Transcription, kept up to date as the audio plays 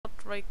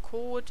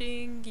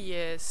recording?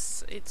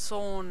 Yes, it's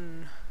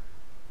on.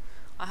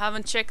 I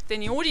haven't checked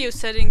any audio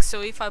settings,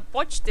 so if I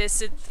botch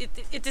this,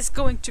 it is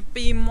going to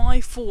be my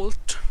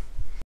fault.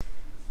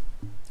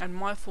 And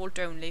my fault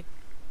only.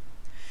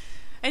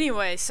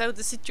 Anyway, so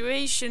the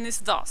situation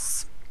is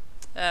thus.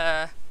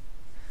 I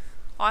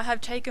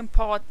have taken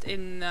part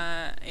in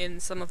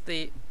some of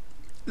the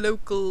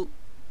local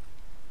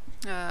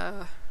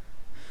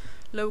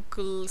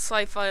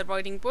sci-fi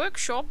writing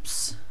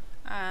workshops,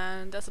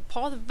 and as a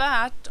part of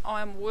that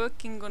I am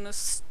working on a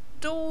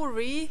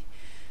story,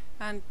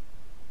 and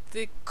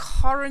the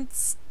current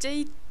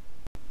state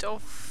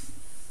of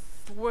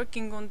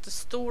working on the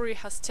story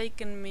has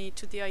taken me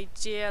to the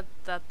idea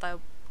that I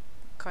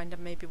kind of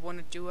maybe want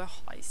to do a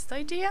heist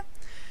idea,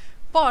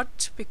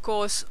 but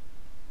because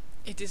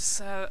it is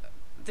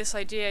this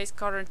idea is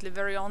currently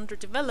very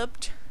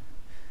underdeveloped,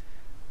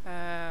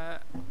 I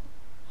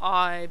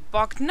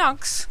bugged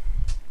Nux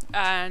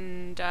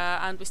and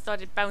we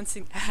started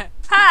bouncing hi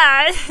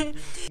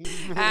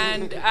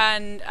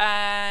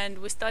and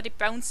we started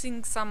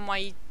bouncing some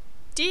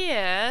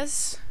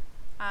ideas,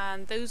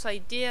 and those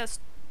ideas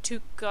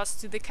took us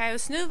to the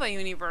ChaosNova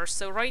universe.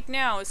 So right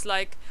now it's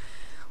like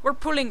we're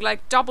pulling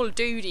like double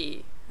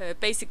duty.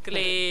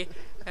 Basically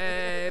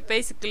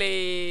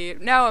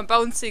now I'm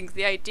bouncing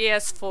the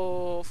ideas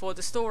for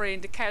the story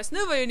in the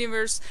ChaosNova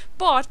universe,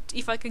 but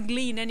if I can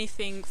glean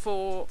anything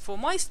for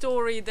my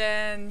story,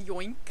 then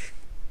yoink.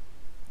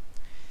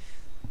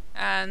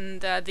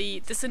 And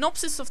the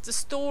synopsis of the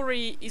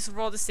story is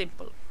rather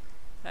simple.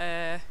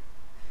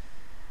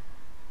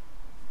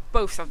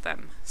 Both of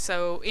them.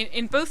 So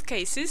in both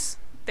cases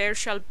there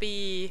shall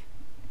be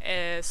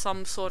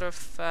some sort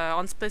of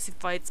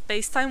unspecified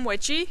space-time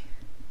wedgie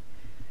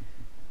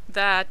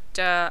that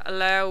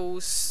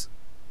allows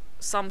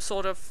some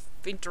sort of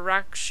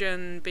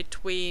interaction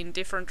between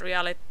different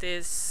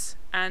realities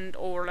and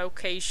or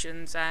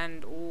locations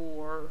and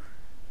or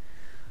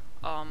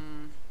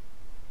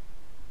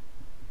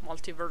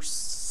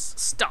multiverse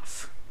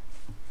stuff.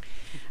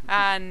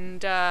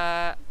 And in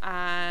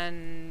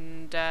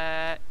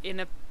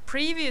a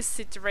previous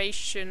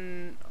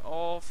iteration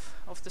of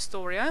the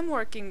story I'm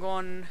working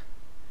on,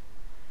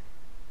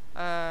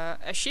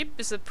 a ship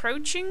is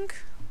approaching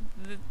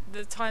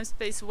the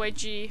time-space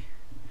wedgie,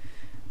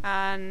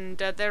 and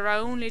there are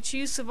only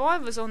 2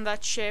 survivors on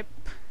that ship,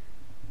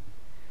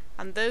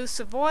 and those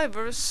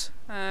survivors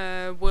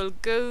will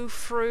go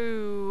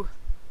through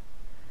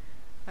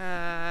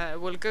a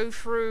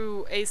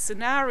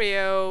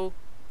scenario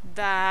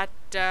that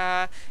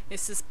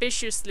is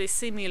suspiciously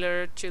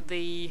similar to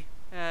the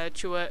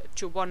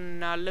to one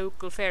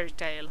local fairy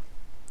tale.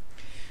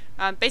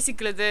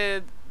 Basically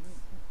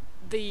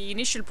the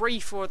initial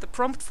brief or the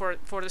prompt for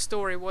the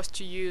story was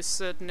to use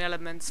certain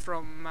elements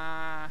from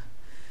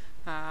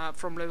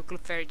local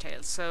fairy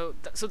tales. So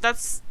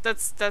that's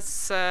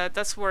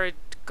where it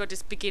got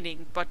its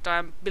beginning, but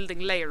I'm building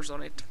layers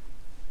on it.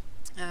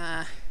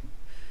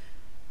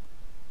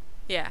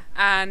 Yeah,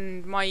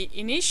 and my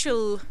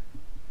initial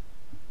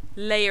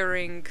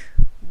layering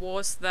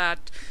was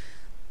that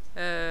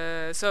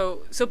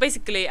so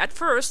basically at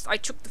first I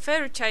took the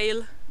fairy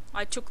tale,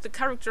 I took the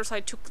characters,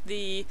 I took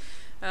the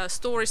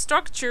story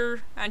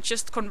structure and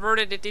just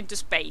converted it into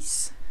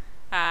space.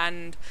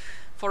 And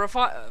for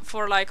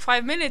like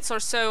 5 minutes or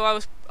so I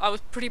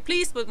was pretty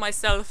pleased with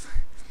myself.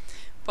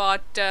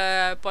 But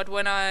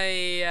when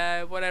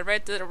I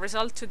read the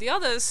result to the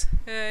others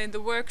in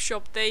the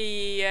workshop,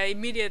 they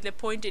immediately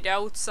pointed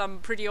out some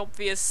pretty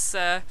obvious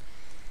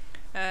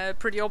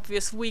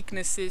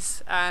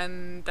weaknesses,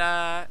 and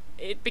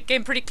it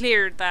became pretty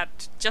clear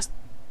that just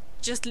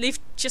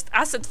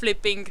asset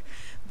flipping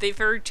the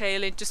fairy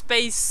tale into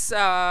space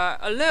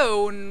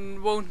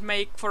alone won't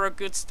make for a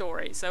good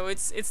story. So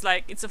it's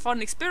a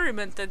fun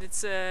experiment, and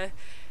it's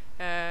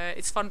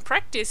fun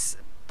practice,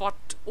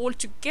 but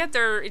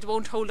altogether it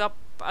won't hold up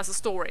as a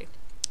story.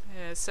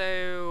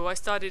 So I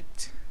started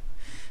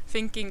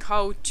thinking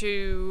how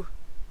to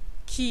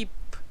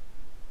keep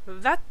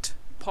that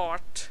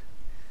part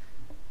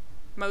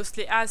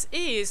mostly as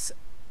is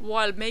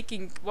while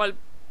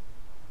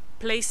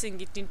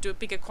placing it into a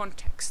bigger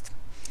context.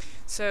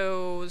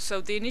 So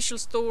the initial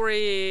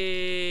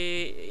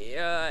story,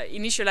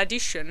 initial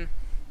addition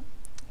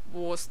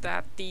was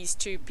that these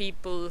 2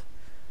 people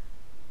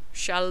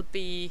shall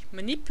be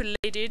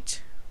manipulated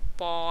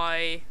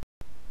by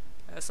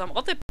some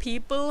other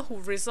people who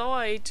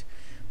reside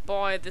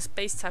by the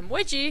space-time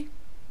wedgie,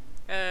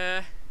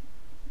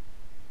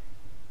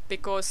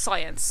 because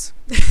science.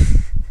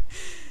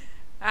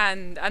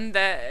 And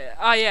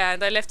I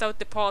left out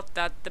the part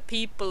that the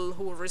people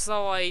who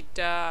reside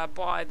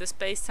by the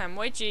space-time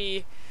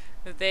wedgie,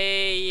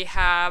 they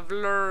have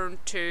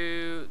learned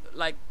to,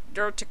 like,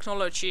 their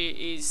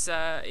technology is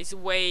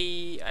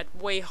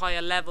way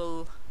higher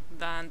level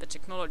than the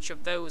technology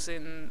of those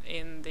in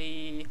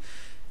the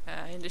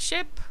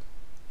ship,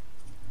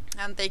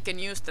 and they can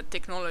use the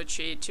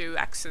technology to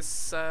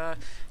access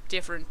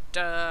different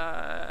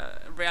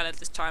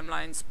realities,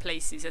 timelines,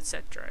 places,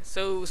 etc.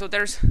 So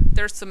there's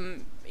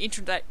some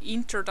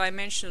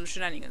interdimensional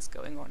shenanigans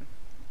going on.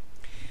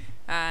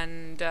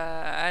 And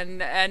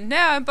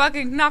now I'm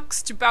bugging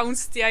Nux to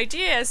bounce the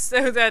ideas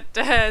so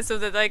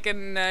that I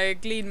can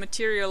glean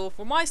material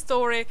for my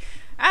story,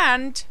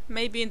 and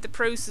maybe in the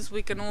process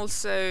we can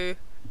also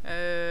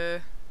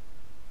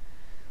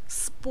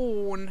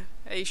spawn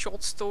a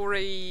short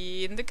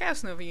story in the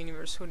ChaosNova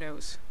universe. Who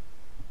knows?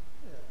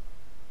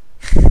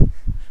 Yeah.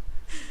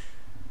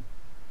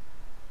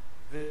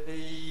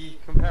 The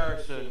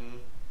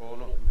comparison, or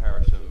not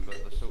comparison,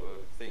 but the sort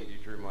of thing you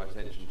drew my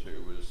attention to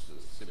was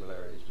the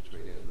similarities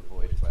between it and the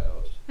Void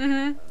Cloud.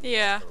 Mm-hmm.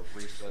 Yeah. Like a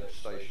research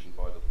station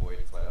by the Void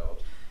Cloud.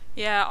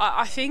 Yeah,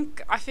 I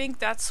think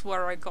that's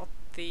where I got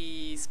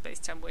the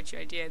space-time wedge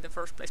idea in the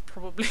first place,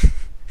 probably.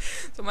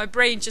 So my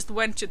brain just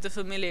went to the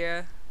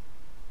familiar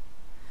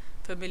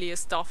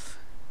stuff.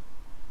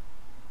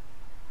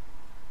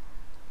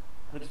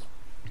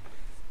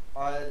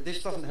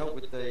 This doesn't help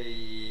with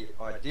the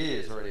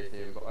ideas or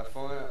anything, but I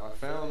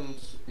found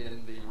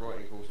in the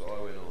writing course that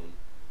I went on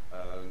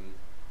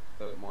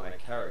that my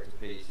character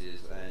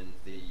pieces and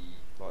the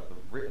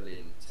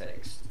Ritalin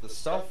text, the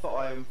stuff that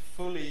I am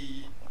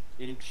fully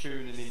in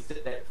tune and in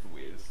depth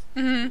with,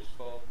 was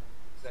far more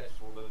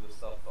successful than the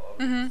stuff that I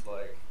was just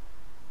like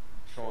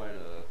trying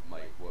to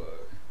make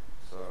work.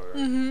 So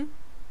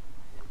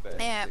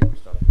Yeah.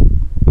 stuff.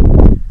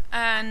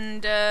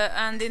 And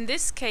in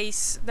this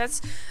case,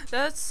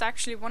 that's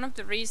actually one of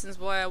the reasons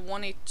why I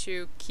wanted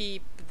to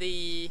keep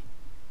the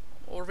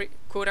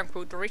quote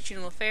unquote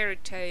original fairy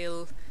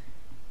tale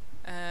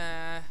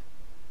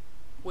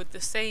with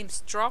the same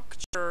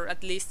structure,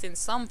 at least in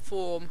some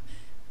form,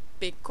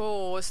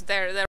 because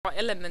there are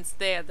elements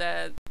there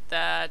that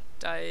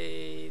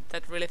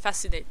really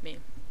fascinate me.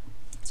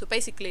 So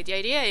basically, the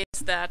idea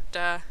is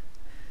that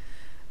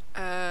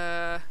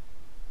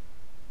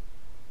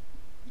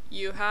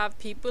you have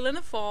people in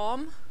a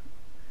farm.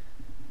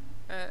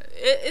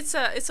 It's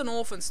an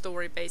orphan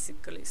story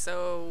basically,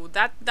 so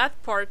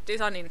that part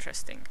is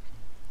uninteresting.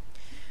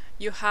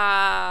 You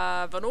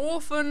have an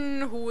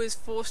orphan who is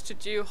forced to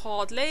do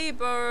hard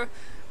labor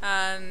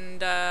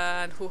and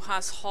who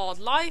has hard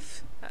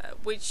life,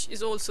 which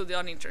is also the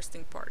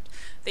uninteresting part.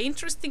 The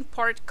interesting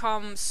part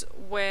comes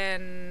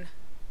when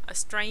a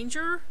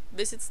stranger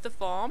visits the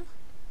farm.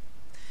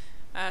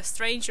 A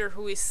stranger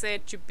who is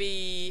said to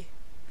be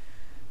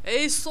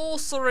a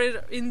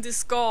sorcerer in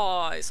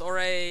disguise, or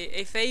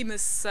a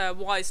famous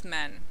wise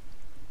man,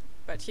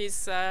 but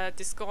he's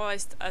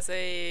disguised as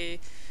a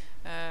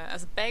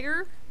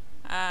beggar,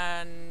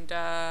 and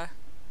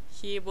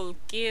he will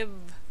give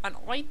an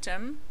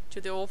item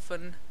to the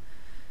orphan.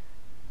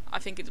 I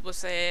think it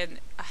was a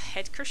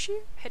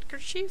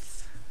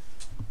headkerchief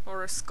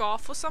or a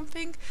scarf or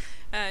something.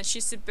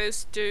 She's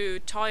supposed to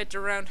tie it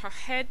around her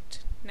head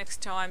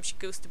next time she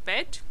goes to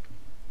bed.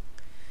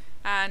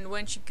 And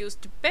when she goes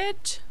to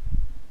bed,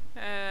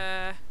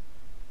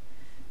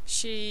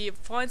 she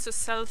finds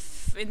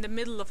herself in the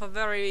middle of a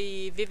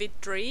very vivid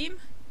dream.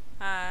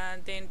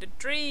 And in the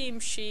dream,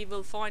 she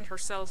will find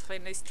herself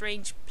in a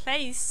strange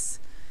place,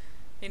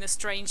 in a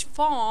strange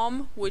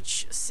farm,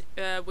 which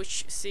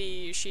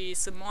she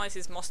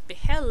surmises must be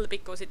hell,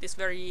 because it is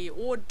very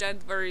odd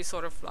and very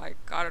sort of like,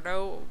 I don't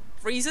know,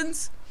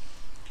 reasons.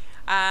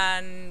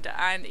 And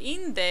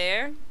in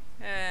there,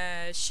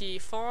 she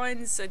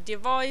finds a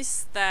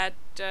device that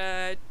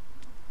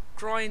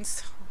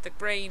grinds the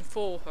grain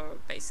for her,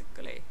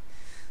 basically.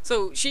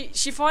 So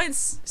she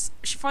finds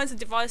a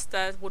device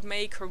that would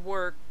make her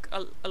work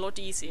a lot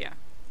easier,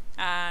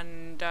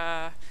 and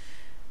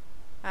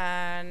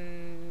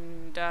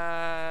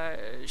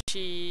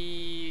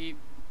she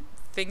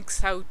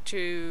thinks how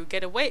to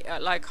get away,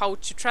 like how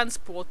to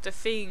transport the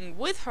thing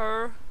with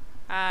her,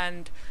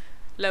 and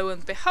lo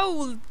and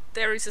behold,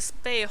 there is a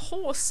spare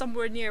horse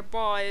somewhere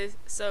nearby,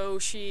 so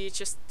she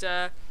just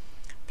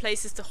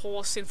places the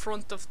horse in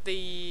front of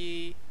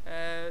the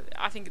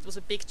I think it was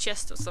a big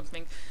chest or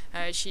something.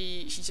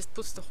 She just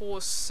puts the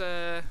horse,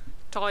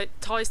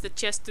 ties the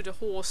chest to the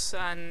horse,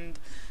 and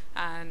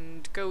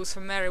goes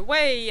her merry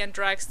way, and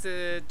drags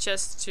the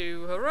chest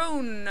to her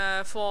own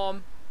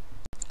farm.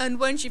 And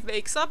when she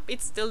wakes up,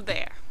 it's still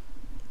there.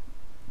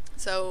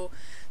 So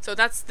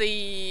that's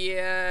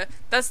the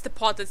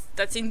part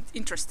that's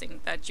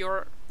interesting, that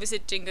you're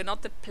visiting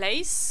another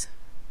place,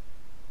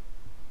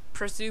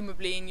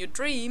 presumably in your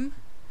dream,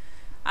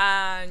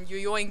 and you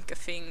yoink a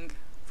thing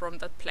from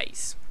that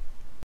place.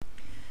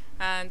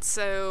 And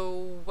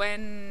so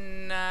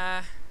when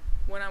I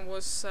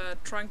was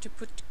trying to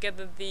put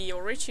together the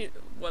original,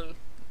 well,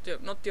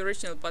 not the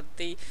original, but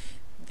the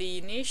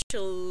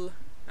initial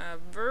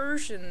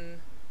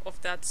version of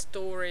that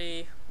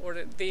story,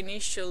 or the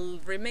initial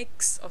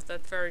remix of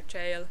that fairy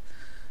tale,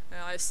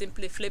 I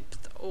simply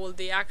flipped all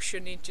the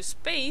action into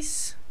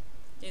space.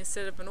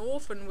 Instead of an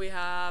orphan, we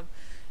have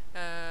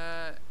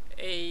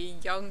a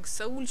young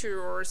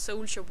soldier, or a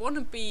soldier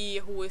wannabe,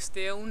 who is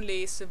the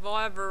only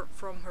survivor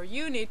from her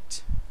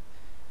unit,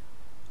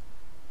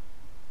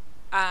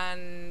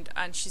 and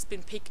she's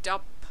been picked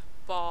up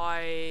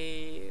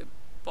by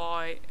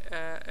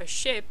a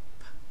ship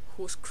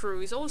whose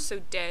crew is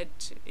also dead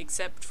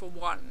except for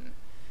one.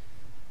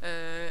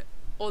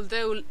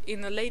 Although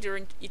in a later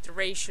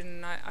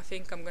iteration, I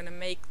think I'm gonna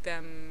make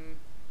them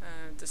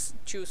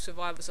two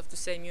survivors of the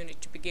same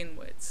unit to begin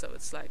with. So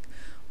it's like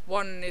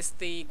one is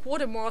the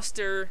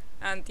quartermaster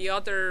and the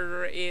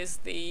other is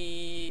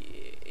the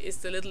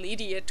little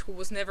idiot who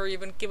was never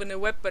even given a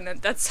weapon,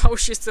 and that's how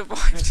she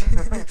survived.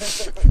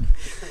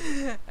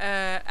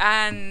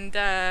 And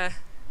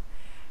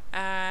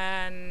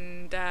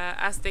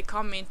as they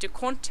come into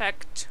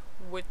contact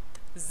with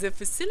the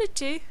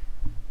facility,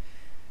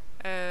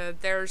 I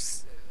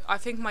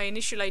think my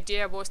initial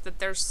idea was that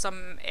there's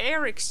some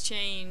air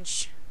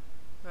exchange,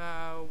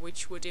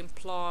 which would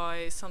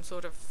imply some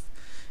sort of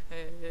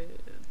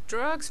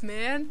drugs,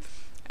 man,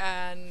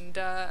 and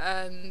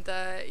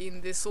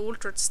in this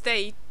altered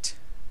state.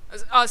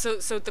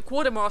 So the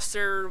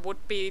quartermaster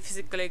would be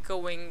physically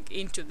going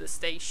into the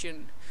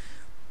station,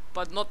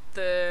 but not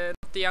the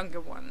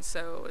younger one.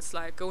 So it's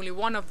like only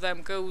one of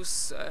them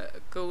goes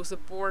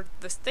aboard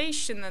the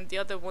station, and the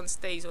other one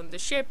stays on the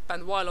ship.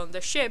 And while on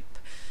the ship,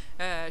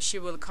 she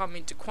will come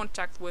into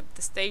contact with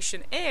the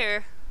station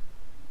air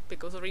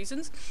because of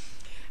reasons,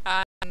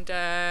 and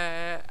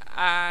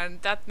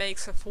that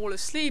makes her fall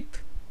asleep,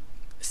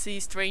 see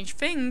strange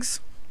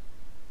things,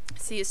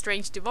 see a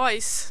strange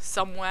device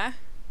somewhere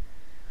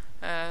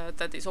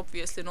that is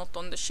obviously not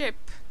on the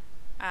ship,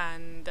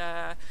 and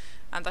I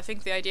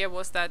think the idea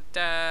was that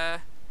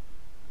the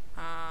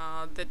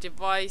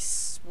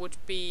device would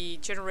be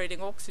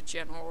generating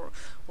oxygen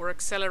or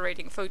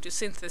accelerating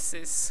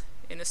photosynthesis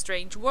in a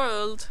strange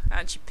world,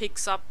 and she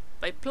picks up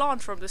a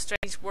plant from the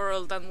strange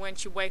world, and when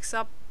she wakes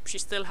up she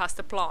still has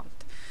the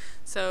plant.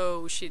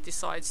 So she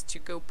decides to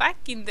go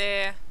back in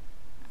there,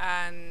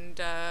 and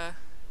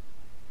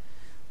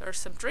there's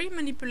some dream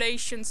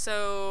manipulation,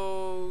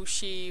 so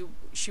she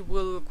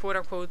will quote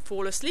unquote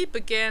fall asleep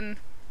again,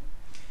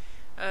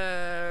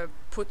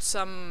 put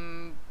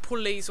some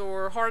pulleys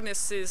or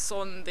harnesses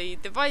on the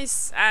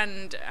device,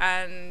 and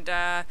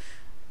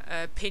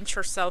pinch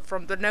herself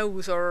from the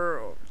nose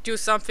or do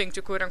something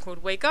to quote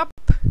unquote wake up,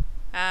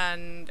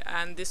 and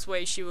this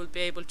way she will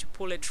be able to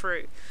pull it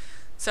through.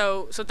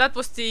 So that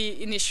was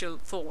the initial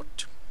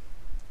thought,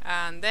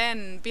 and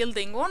then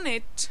building on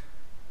it,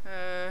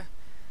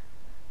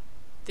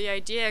 the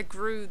idea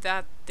grew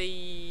that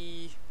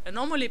the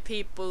anomaly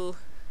people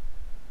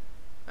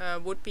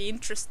would be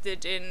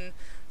interested in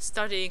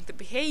studying the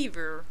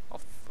behavior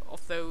of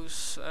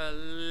those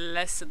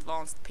less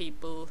advanced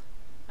people,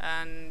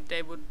 and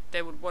they would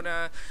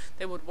wanna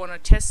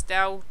test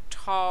out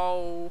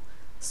how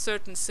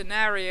certain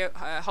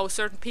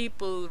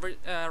people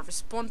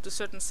respond to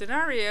certain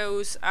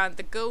scenarios, and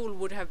the goal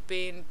would have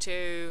been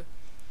to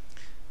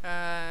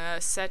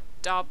set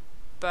up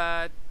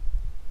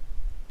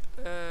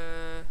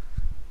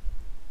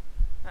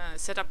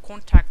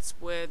contacts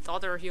with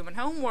other human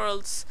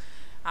homeworlds,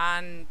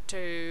 and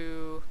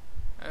to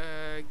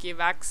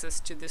give access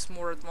to this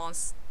more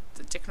advanced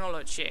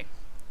technology.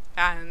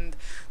 And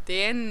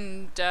the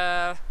end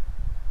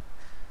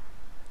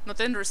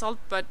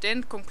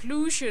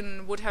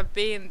conclusion would have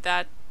been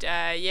that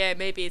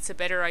maybe it's a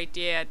better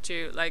idea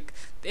to, like,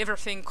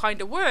 everything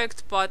kind of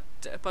worked, but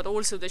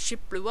also the ship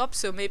blew up,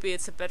 so maybe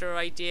it's a better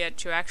idea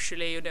to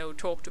actually,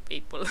 talk to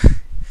people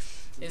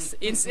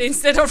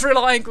instead of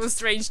relying on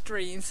strange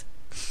dreams.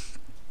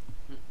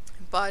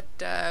 But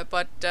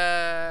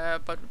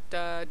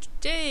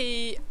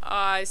today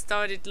I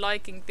started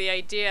liking the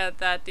idea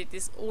that it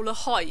is all a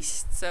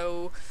heist,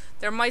 so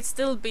there might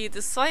still be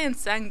the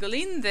science angle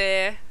in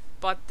there,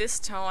 but this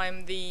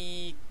time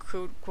the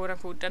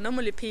quote-unquote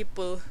anomaly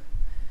people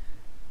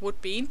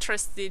would be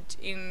interested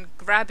in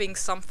grabbing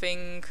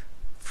something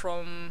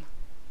from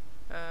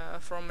a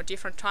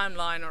different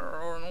timeline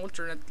or an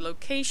alternate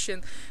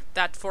location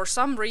that for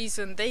some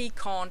reason they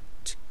can't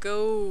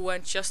go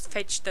and just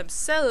fetch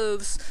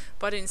themselves,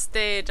 but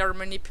instead are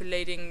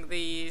manipulating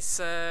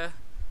these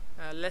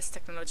less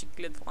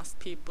technologically advanced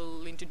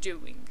people into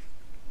doing.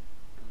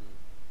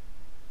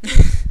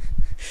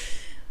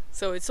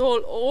 So it's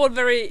all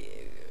very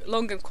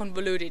long and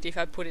convoluted, if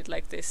I put it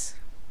like this.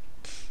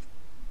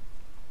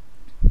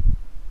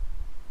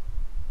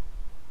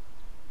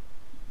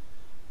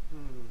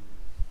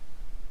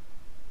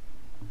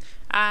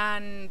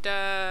 And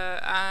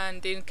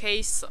in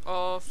case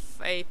of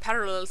a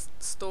parallel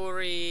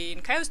story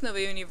in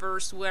ChaosNova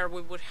universe, where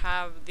we would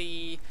have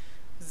the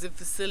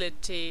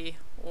facility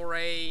or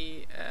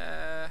an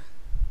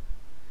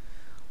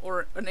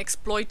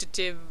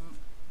exploitative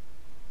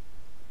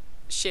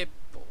ship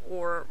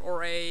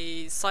or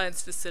a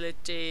science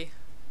facility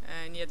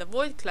near the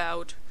void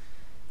cloud,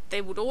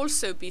 they would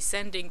also be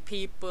sending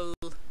people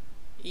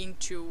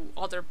into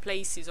other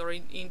places or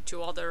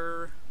into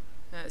other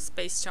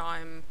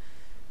space-time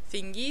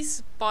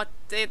thingies, but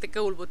the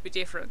goal would be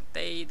different.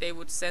 They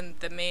would send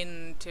them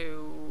in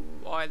to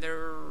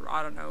either,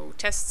 I don't know,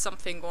 test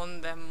something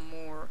on them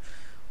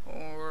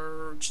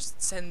or or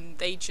just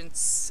send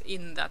agents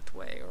in that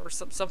way, or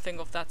something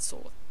of that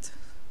sort.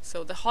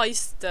 So the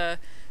heist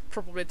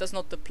probably does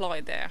not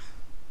apply there.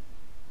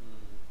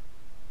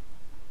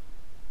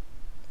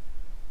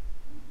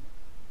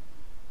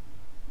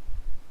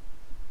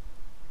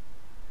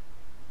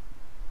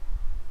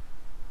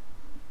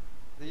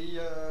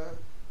 The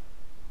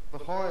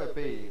higher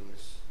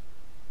beings.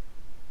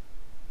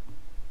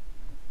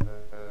 I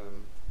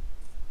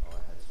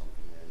had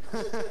something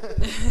then.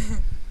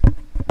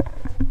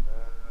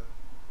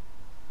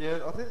 Yeah,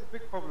 I think the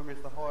big problem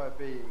is the higher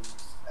beings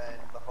and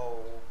the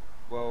whole.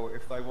 Well,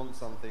 if they want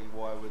something,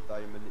 why would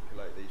they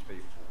manipulate these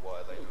people? Why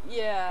are they not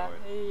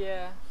going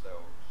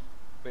themselves?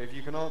 But if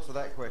you can answer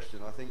that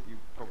question, I think you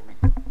probably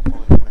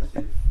find a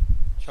massive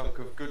chunk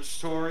of good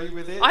story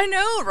with it. I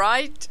know,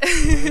 right?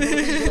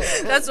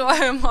 That's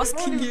why I'm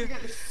asking you.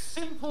 Get this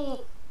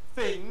simple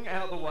thing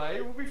out of the way,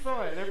 we'll be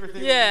fine.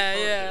 Everything.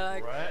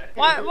 Like, right?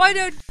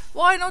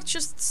 why not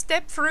just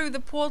step through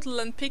the portal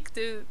and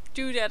do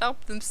that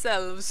up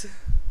themselves?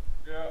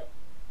 Yeah.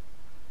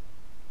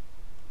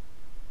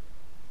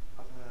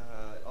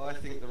 I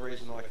think the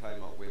reason I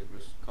came up with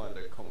was kind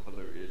of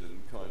convoluted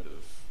and kind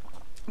of.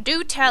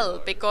 Do tell,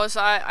 because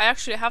I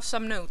actually have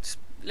some notes.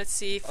 Let's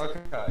see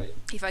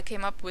if I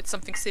came up with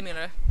something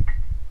similar.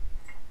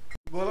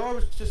 Well, I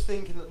was just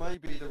thinking that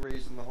maybe the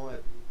reason the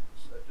higher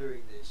beings are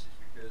doing this is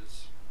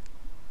because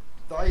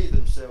they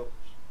themselves,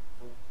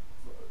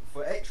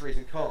 for X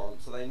reason,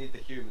 can't, so they need the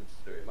humans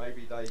to do it.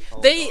 Maybe they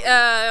can't.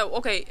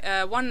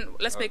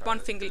 Let's make one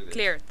thing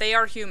clear. They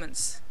are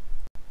humans.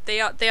 They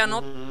are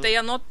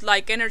not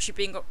like energy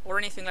being or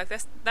anything like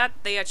this. That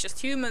they are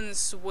just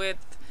humans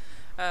with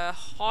a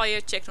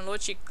higher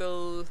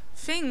technological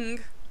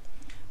thing.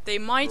 They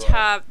might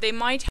have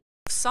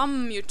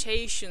some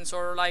mutations,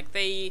 or like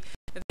the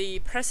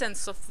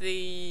presence of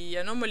the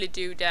anomaly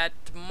doodad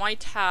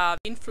might have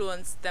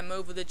influenced them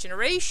over the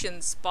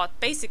generations, but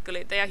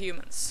basically they are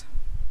humans.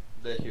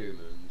 They're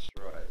humans,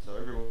 right? So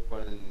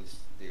everyone in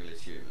this deal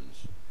is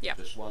humans. Yeah.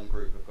 Just one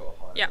group have got a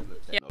high level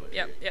of technology.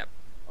 Yeah.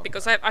 Okay.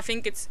 Because I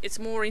think it's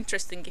more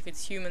interesting if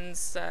it's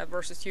humans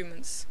versus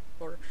humans,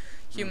 or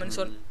humans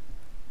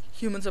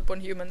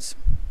upon humans.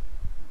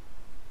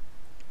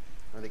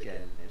 And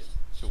again, it's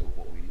sort of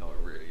what we know,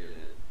 really, isn't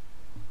it?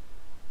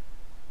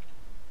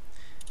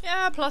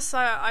 Yeah. Plus,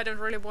 I don't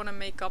really want to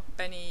make up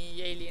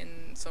any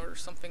aliens or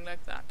something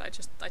like that. I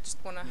just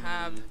want to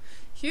have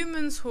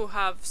humans who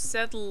have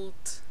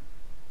settled.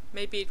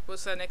 Maybe it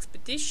was an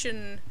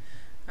expedition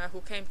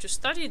who came to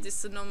study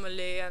this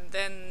anomaly, and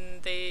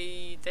then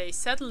they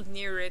settled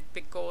near it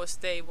because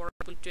they were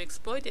able to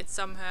exploit it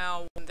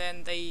somehow, and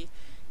then they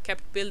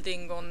kept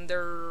building on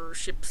their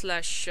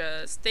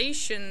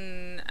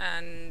ship/station,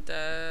 and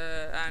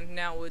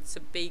now it's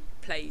a big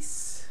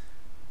place.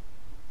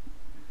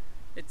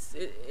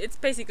 It's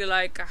basically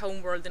like a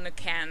homeworld in a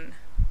can,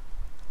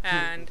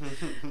 and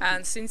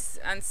since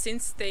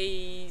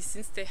they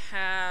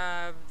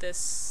have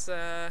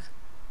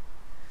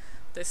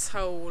this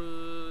whole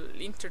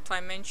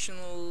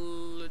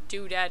interdimensional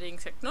doodadding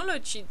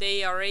technology,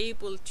 they are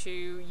able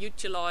to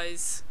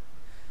utilize.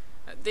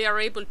 They are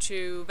able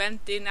to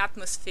vent in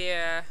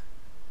atmosphere,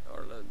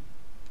 or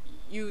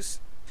use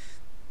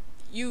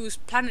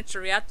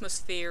planetary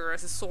atmosphere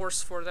as a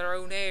source for their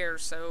own air.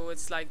 So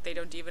it's like they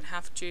don't even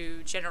have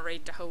to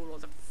generate a whole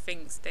lot of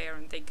things there,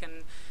 and they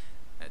can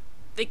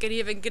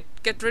even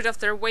get rid of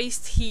their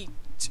waste heat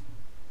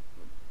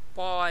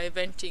by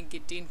venting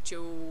it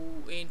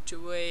into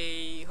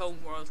a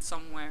homeworld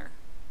somewhere.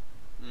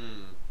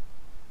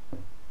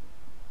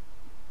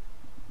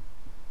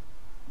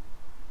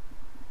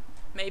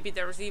 Maybe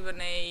there's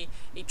even a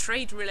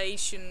trade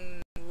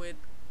relation with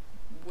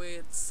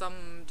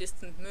some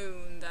distant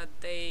moon that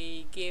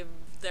they give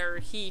their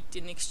heat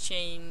in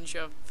exchange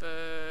of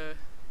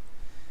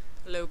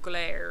local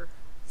air,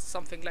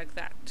 something like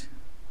that.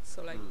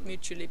 So like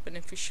mutually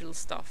beneficial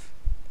stuff.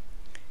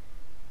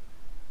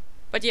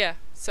 But yeah,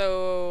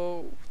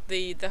 so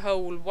the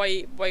whole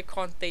why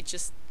can't they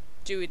just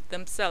do it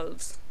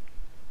themselves?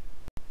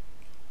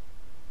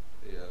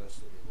 Yeah, that's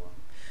a good one.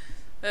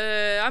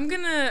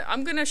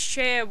 I'm gonna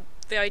share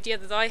the idea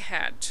that I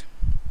had.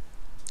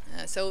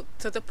 So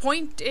the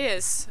point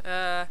is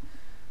that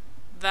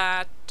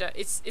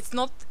it's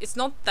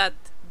not that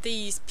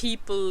these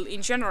people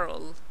in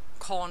general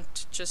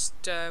can't just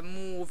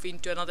move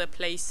into another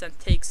place and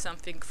take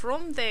something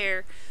from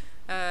there.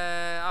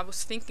 I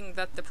was thinking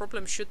that the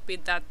problem should be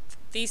that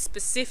these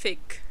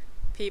specific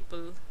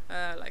people,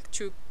 like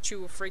two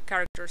or three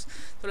characters,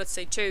 so let's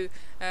say two,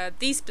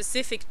 these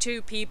specific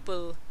two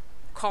people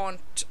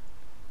can't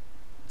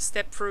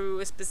step through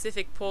a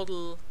specific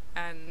portal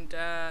and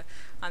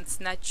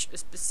snatch a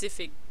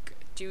specific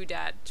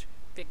doodad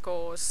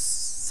because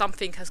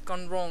something has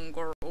gone wrong,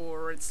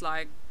 or it's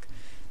like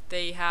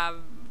they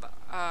have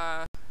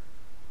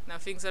now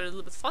things are a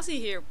little bit fuzzy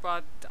here,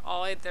 but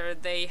either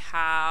they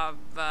have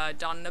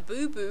done a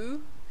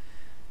boo-boo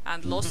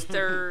and lost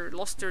their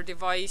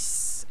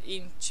device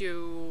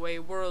into a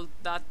world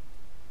that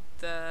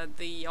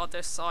the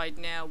other side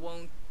now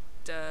won't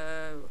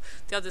the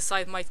other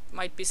side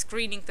might be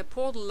screening the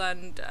portal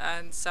and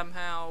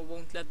somehow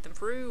won't let them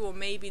through, or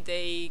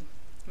maybe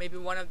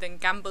one of them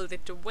gambled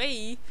it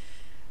away,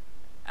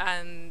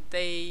 and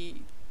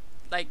they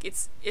like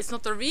it's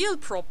not a real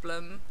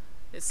problem.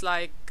 It's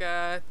like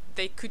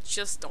they could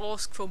just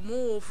ask for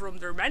more from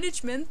their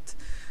management,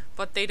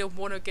 but they don't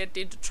want to get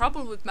into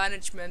trouble with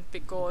management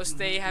because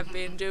they have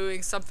been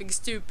doing something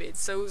stupid.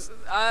 So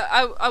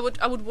I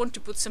would want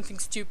to put something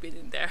stupid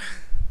in there.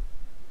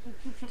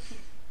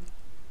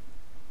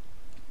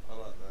 I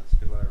like that. It's a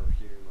good layer of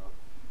humour.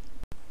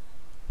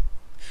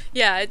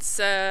 Yeah, it's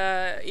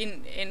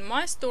in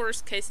my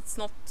story's case, it's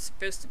not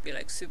supposed to be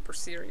like super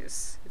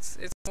serious. It's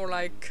more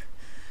like,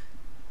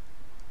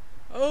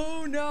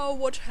 oh no,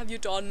 what have you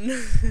done?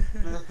 Yeah,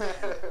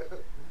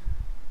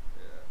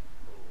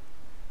 cool.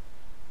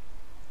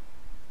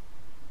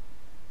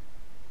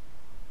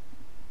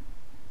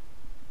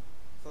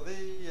 So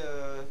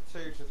the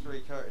 2 to 3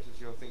 characters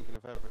you're thinking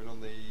of having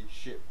on the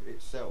ship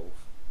itself,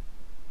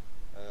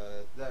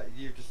 that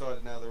you've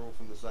decided now they're all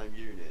from the same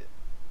unit,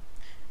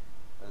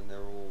 and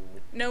they're all.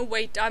 No,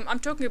 wait, I'm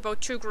talking about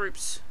two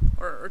groups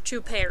or two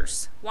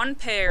pairs. One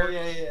pair. Oh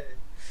yeah.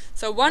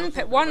 So one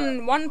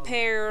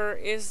pair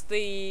is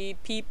the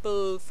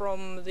people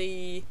from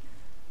the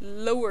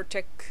low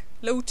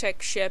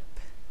tech ship.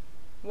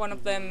 One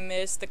of them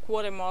is the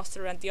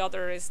quartermaster, and the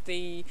other is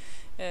the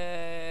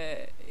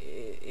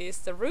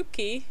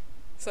rookie.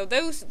 So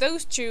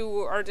those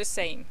two are the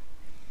same.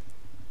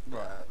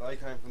 Right, they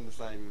came from the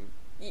same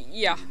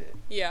Yeah. unit.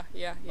 Yeah.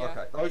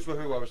 Okay, those were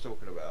who I was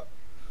talking about.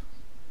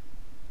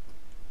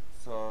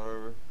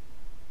 So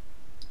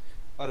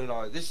I don't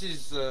know. This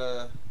is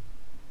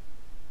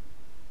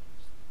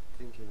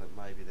thinking that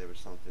maybe there was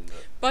something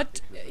that.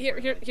 But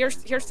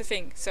here's the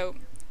thing. So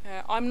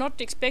I'm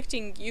not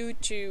expecting you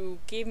to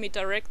give me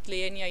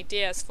directly any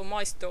ideas for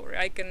my story.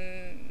 I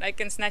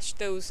can snatch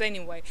those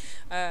anyway.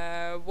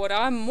 What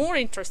I'm more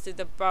interested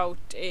about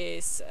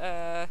is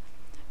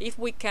if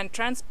we can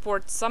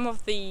transport some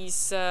of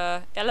these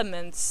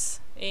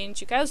elements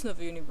into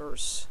ChaosNova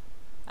universe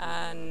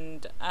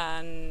and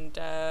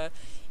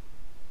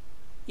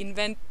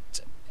invent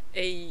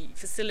a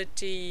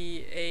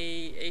facility,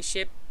 a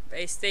ship,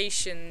 a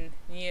station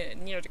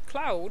near the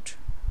cloud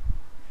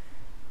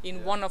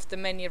in one of the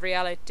many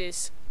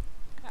realities,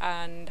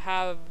 and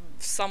have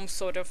some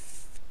sort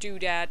of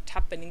doodad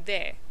happening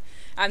there.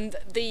 And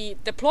the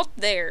plot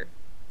there,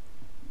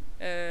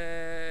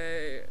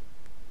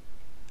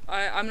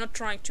 I'm not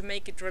trying to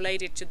make it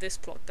related to this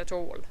plot at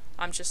all.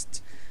 I'm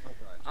just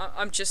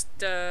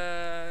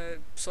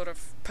sort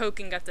of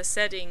poking at the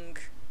setting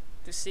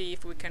to see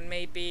if we can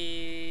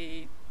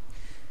maybe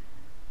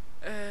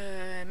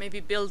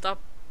build up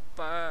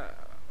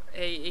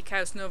a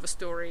ChaosNova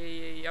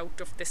story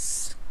out of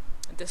this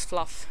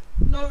fluff.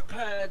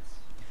 Notepads!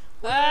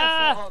 Where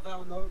art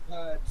thou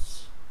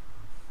notepads?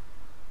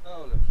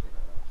 Oh, look,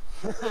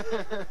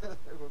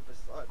 they were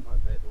beside my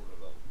bed all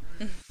along.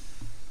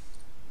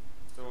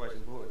 It's always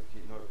important to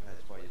keep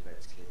notepads by your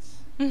beds, kids.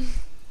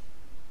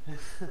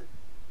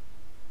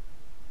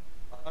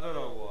 I don't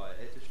know why,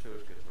 it just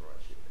feels good to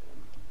write shit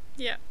down.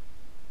 Yeah.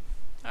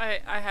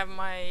 I have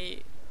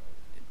my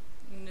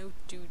note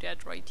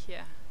doodad right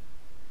here.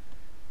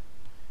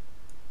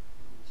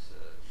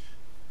 Research.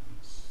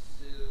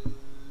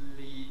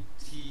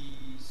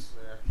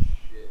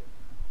 Facility/ship.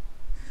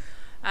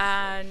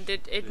 And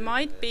it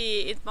might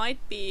be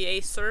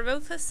a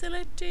servo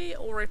facility,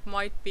 or it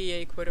might be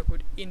a quote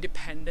unquote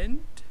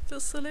independent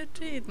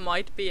facility. It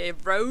might be a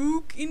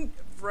rogue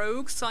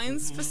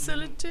science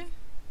facility.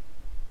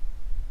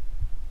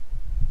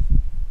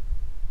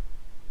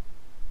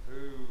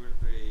 Who would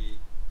be?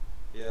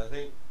 Yeah, I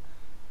think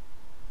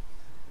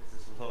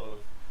this is a lot of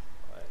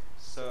like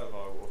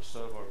servo or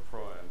servo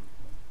prime.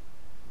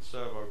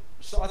 Servo.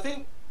 So I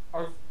think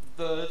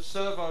the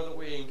servo that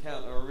we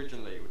encounter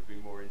originally would be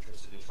more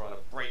interested in trying to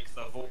break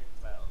the void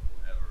cloud or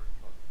whatever and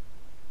trying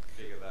to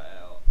figure that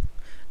out.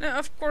 Now,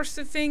 of course,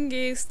 the thing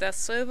is that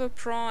Servo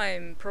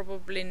Prime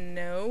probably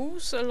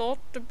knows a lot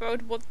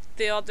about what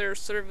the other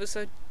servers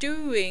are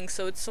doing,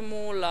 so it's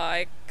more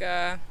like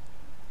that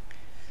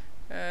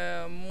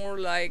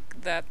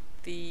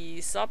the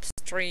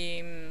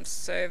substream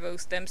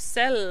servos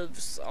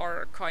themselves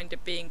are kind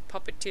of being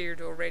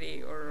puppeteered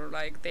already, or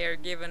like they're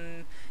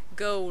given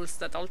goals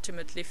that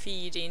ultimately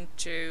feed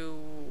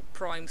into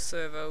Prime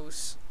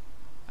Servo's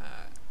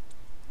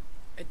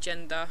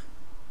agenda,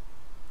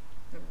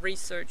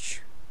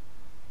 research,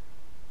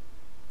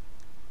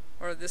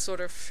 or the sort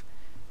of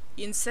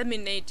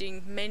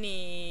inseminating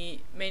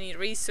many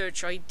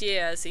research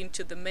ideas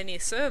into the many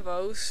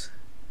servos,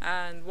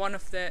 and one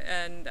of the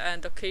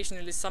and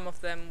occasionally some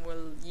of them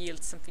will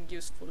yield something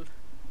useful.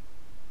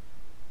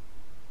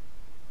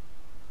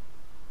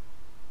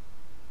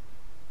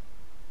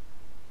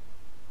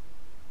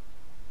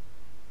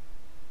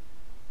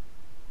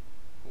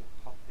 Or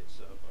puppet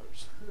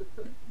servos.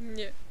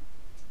 Yeah.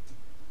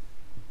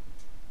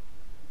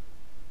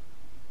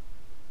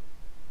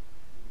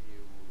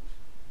 Yield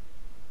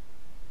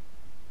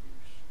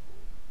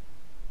useful.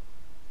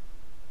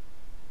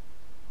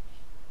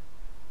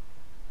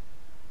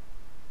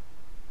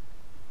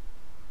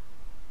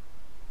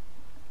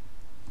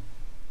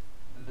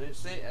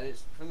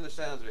 it's from the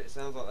sounds of it, it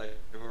sounds like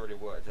they've already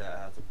worked out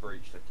how to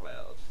breach the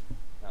cloud.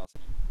 How to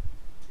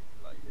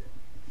manipulate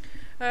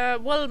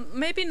it. Well,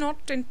 maybe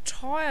not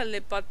entirely,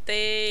 but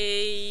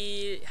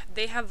they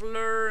have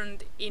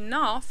learned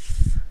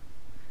enough.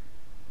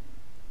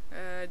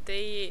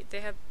 They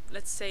have,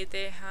 let's say,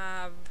 they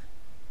have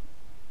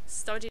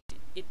studied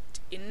it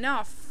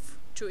enough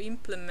to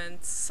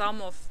implement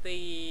some of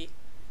the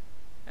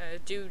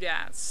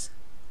doodads.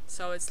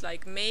 So it's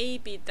like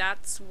maybe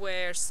that's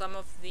where some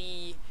of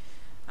the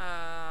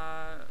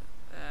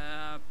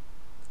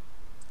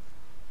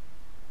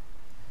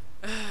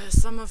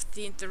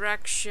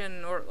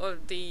interaction or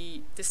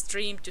the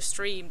stream to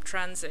stream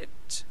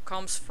transit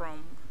comes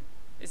from,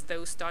 is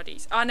those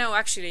studies. No,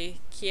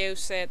 actually, Kyo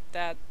said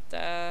that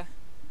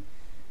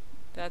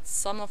that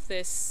some of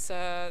this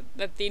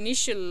that the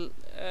initial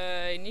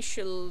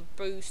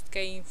boost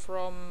came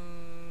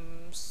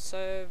from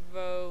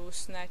servo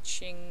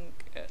snatching.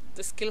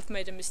 The Skilf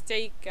made a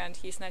mistake and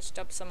he snatched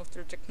up some of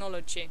their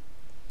technology.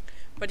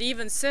 But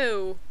even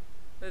so,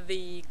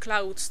 the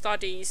cloud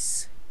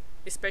studies,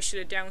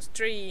 especially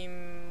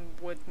downstream,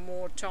 with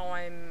more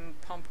time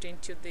pumped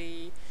into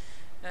the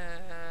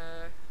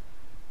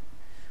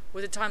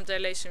with the time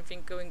dilation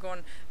thing going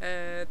on,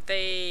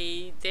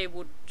 they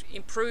would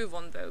improve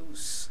on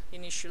those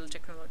initial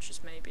technologies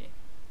maybe.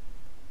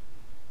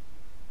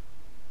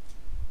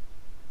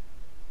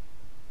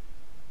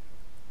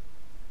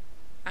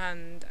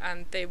 And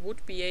they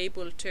would be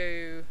able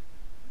to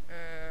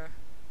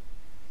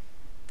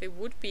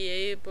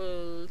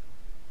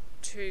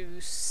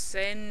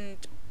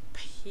send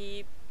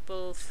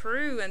people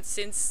through, and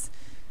since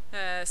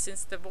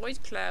the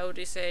void cloud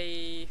is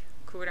a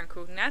quote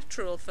unquote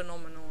natural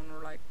phenomenon,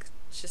 or like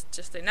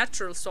just a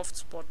natural soft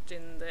spot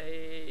in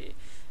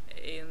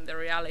the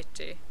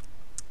reality,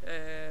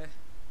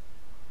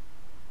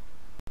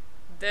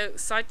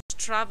 such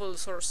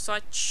travels or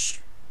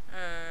such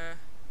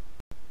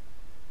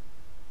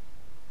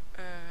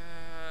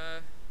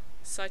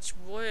such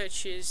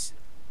voyages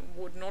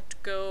would not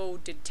go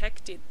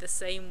detected the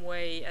same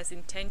way as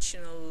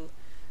intentional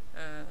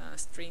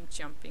stream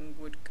jumping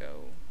would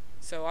go.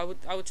 So I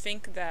would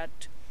think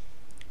that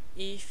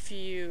if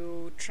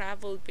you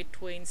travel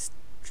between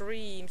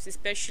streams,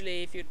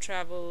 especially if you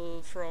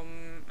travel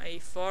from a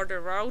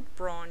farther out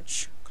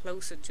branch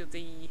closer to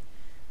the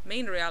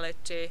main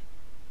reality,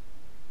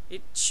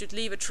 it should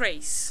leave a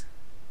trace.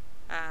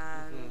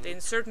 And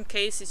in certain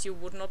cases you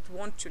would not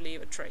want to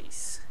leave a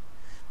trace,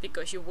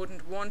 because you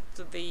wouldn't want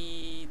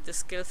the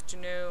Skilf to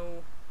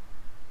know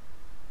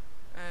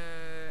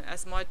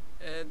as much.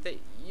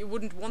 You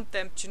wouldn't want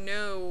them to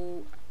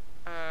know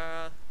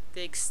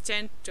the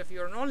extent of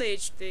your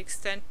knowledge, the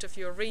extent of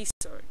your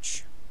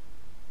research.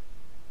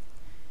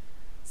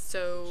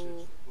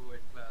 So the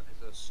void cloud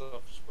is a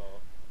soft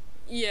spot.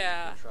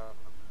 Yeah.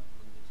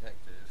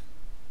 Undetected.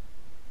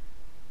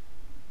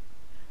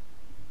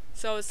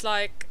 So it's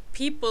like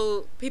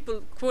people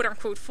quote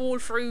unquote fall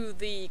through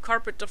the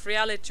carpet of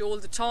reality all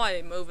the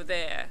time over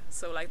there.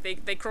 So like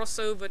they cross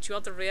over to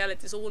other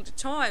realities all the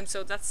time.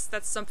 So that's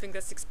something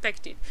that's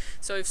expected.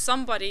 So if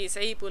somebody is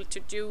able to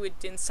do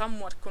it in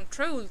somewhat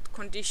controlled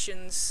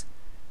conditions,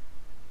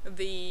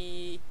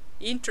 the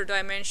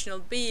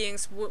interdimensional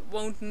beings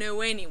won't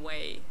know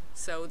anyway.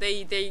 So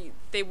they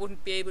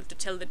wouldn't be able to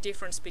tell the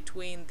difference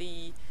between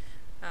the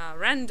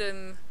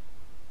random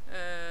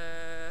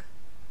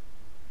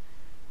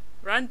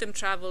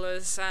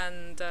travelers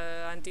and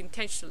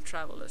intentional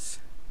travelers.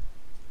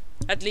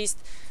 At least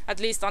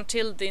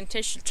until the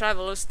intentional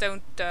travelers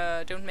don't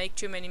make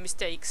too many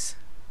mistakes.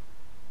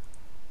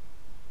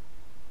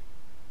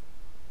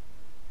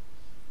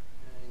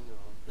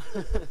 Hang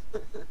on.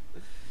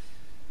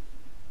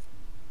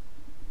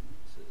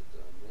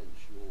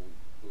 Dimensional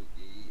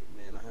boogie.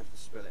 Man, I have to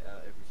spell it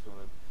out every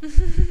time.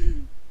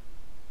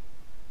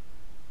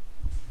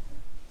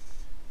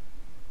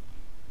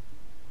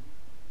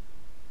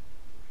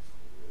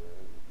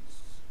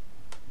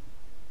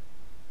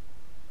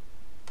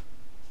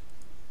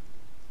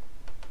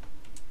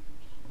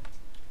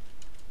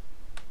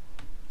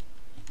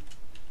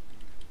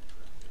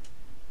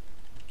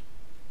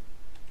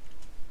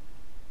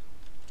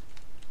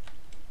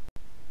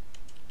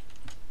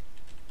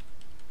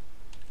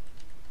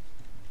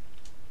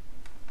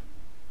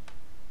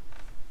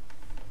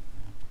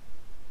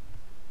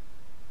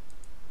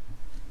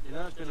 You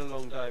know, it's been a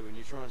long day when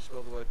you try and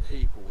spell the word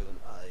people with an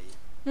A.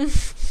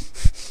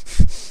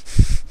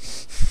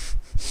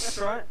 That's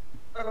right.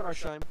 I got no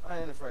shame. I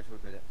ain't afraid to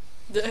admit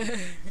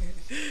it.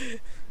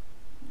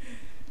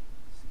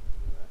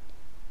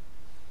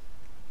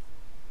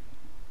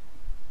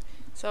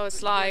 So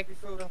it's like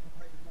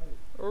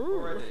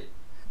already.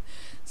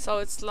 So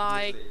it's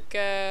like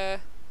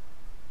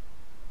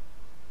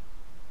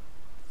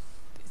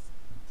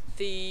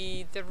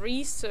the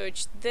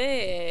research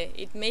there,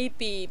 it may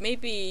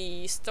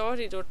be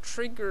started or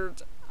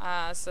triggered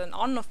as an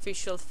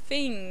unofficial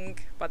thing,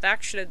 but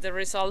actually the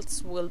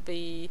results will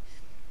be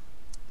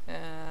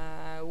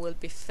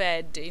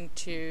fed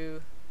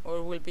into,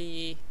 or will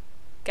be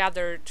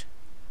gathered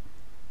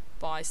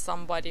by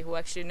somebody who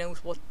actually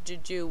knows what to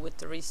do with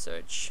the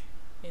research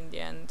in the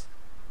end.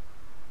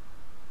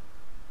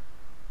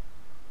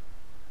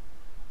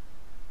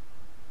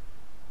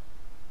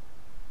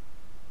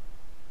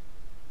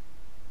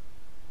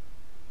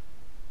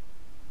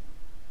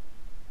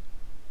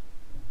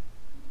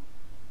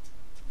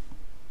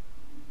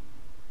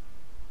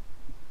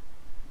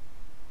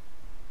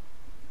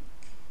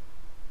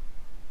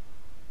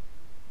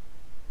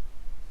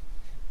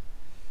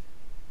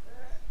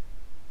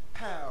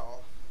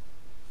 Pow.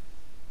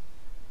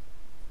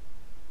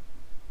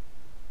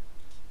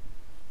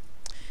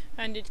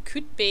 And it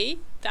could be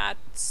that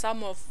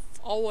some of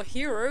our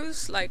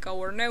heroes, like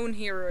our known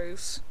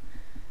heroes,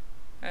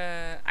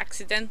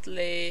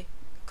 accidentally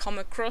come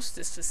across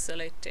this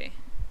facility.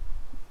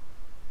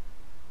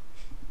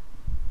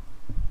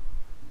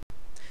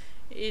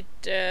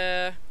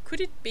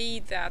 Could it be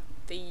that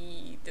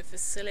the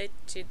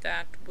facility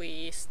that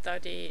we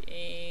study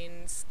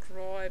in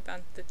Scribe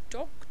and the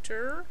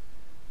Doctor,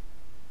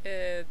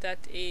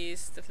 that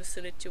is the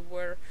facility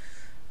where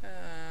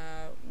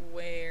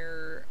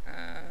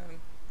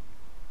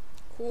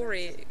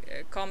Corey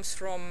comes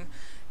from,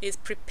 is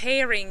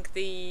preparing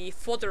the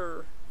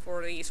fodder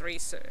for these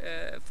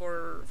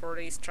for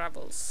these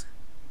travels.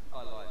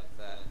 I like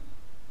that.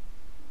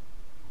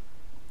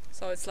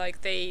 So it's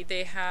like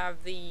they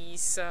have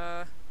these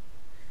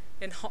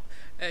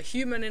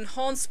human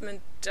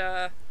enhancement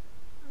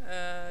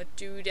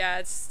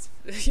doodads,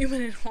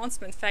 human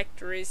enhancement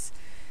factories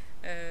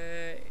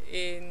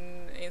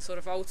in sort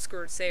of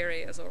outskirts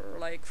areas or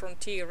like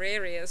frontier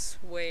areas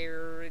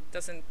where it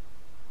doesn't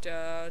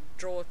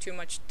draw too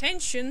much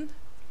attention,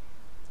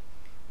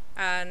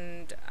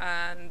 and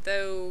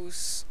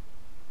those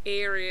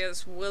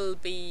areas will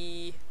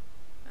be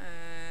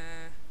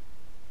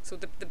so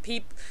the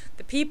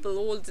people,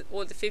 all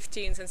the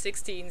 15s and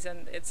 16s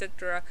and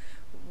etc.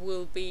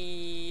 will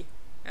be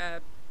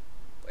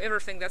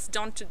everything that's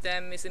done to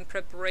them is in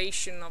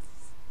preparation of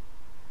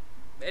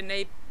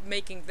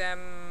making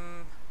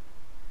them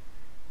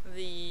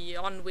the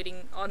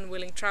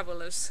unwilling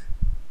travelers.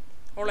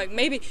 Or like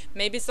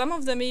maybe some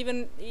of them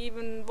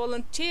even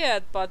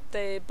volunteered, but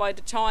they, by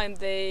the time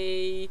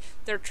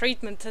their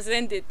treatment has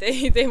ended,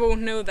 they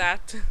won't know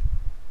that.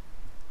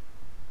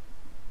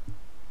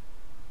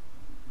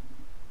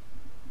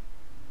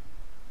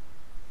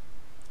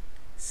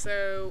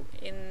 So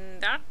in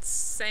that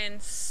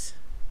sense,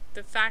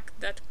 the fact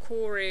that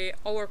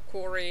our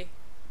Corey,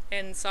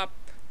 ends up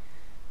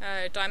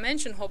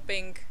dimension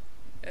hopping,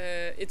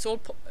 it's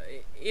all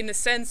in a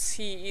sense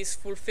he is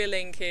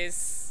fulfilling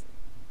his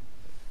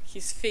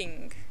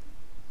thing.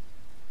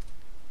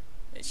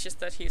 It's just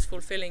that he's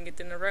fulfilling it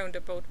in a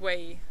roundabout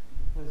way.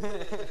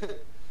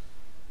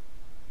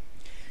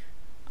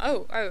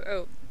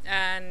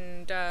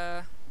 And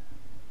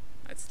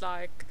it's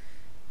like,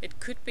 it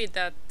could be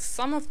that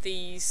some of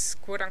these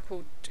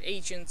quote-unquote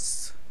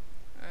agents,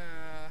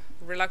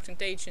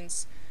 reluctant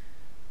agents,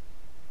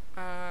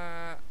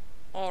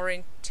 are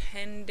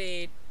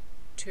intended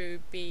to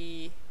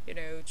be,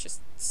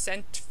 just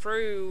sent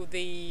through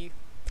the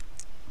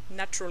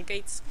natural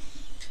gates,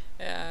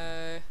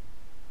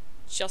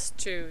 just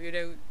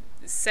to,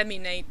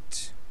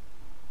 disseminate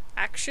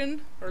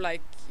action, or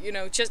like,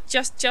 just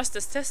as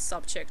test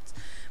subjects,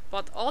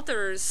 but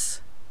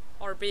others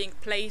are being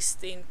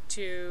placed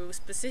into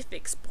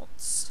specific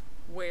spots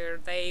where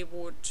they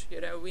would,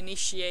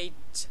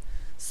 initiate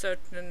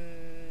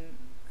certain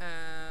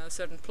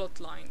plot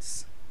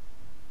lines.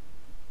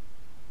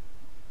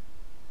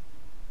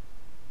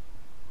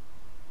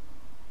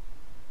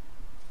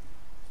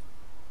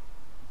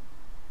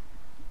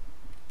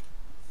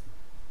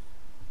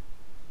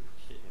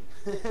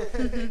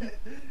 The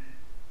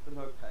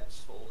notepad's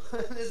full.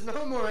 There's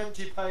no more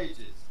empty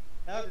pages.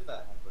 How did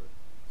that happen?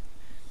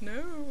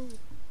 No.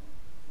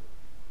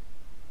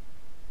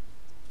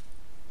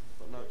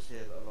 I've got notes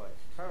here that are like,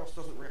 Chaos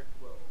doesn't react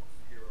well off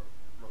the hero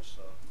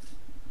roster.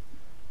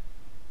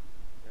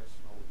 There's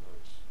some old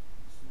notes.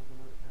 Some other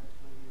notepads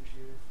can I use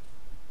here?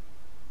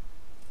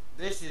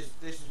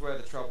 This is where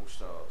the trouble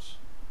starts.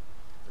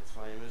 The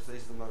famous.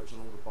 These are the notes on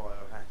all the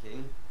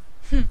biohacking.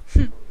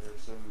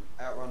 There's some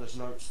Outrunners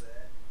notes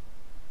there.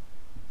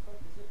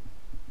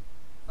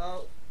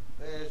 Oh,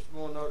 there's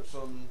more notes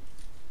on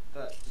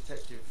that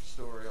detective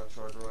story I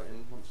tried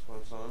writing once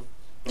upon a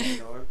time.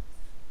 No.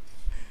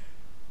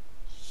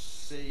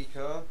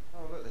 Seeker.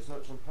 Oh look, there's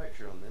notes on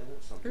Patreon there.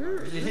 That's something I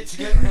really need to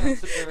get around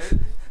to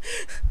doing.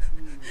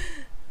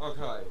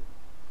 Okay.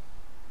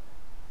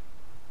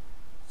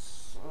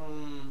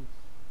 Some...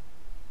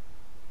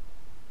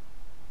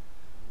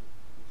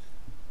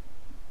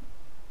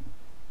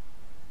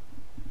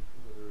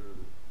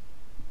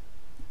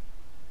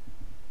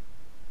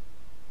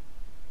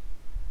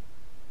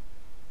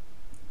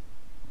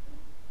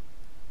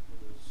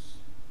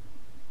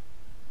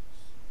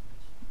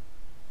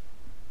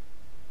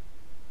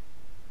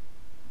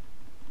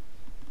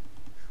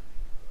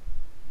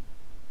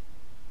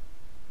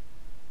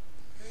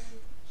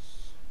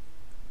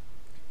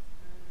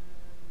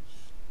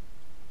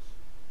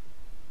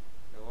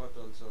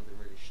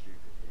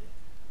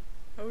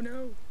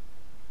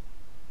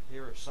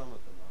 Here are some of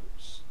the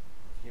notes.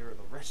 Here are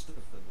the rest of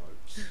the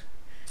notes.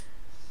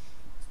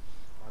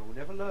 I will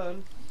never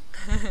learn.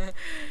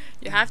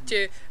 You have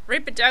to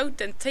rip it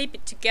out and tape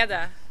it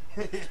together.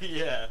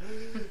 Yeah.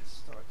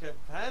 Okay,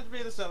 hand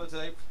me the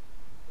sellotape.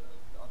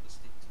 Other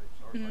stick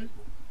tapes are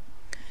available.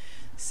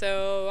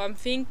 So I'm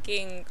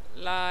thinking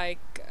like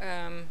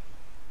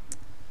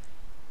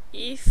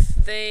if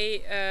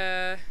they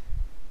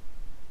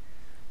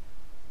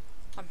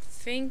I'm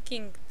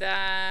thinking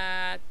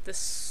that the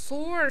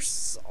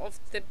source of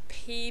the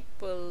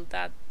people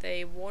that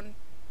they want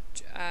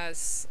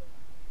as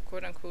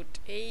quote-unquote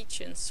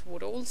agents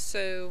would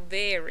also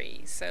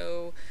vary.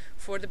 So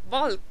for the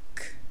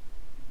bulk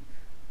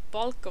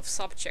of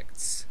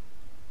subjects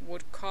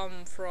would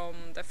come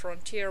from the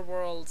frontier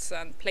worlds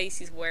and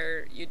places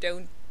where you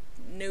don't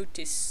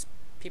notice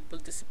people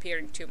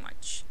disappearing too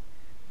much.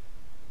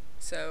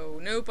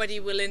 So nobody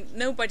will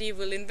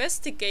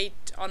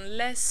investigate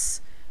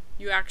unless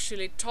you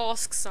actually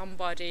task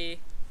somebody,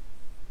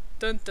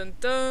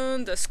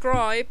 the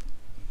scribe,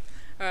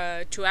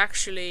 to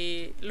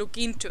actually look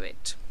into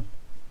it.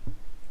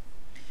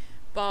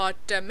 But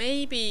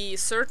maybe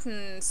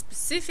certain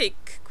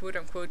specific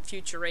quote-unquote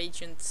future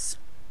agents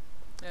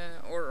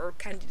or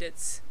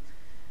candidates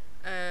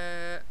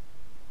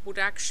would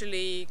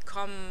actually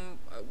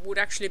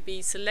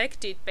be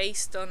selected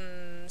based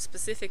on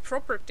specific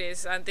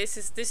properties, and this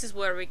is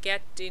where we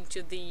get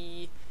into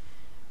the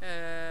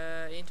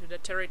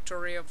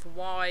territory of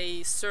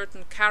why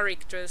certain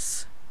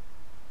characters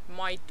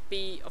might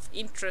be of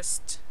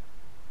interest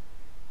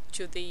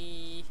to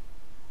the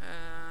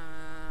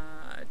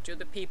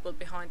people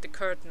behind the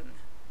curtain,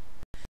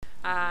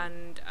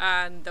 and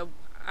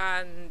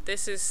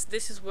this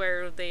is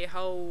where the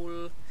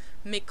whole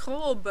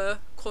microbe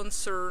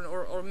concern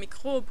or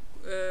microbe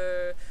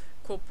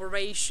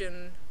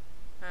corporation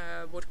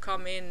would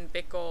come in,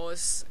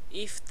 because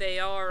if they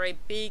are a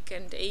big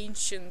and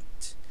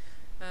ancient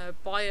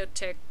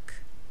biotech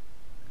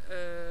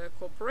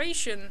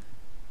corporation,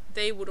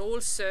 they would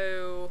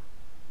also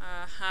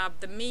have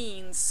the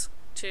means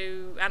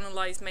to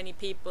analyze many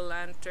people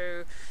and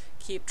to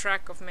keep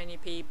track of many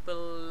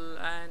people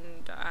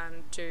and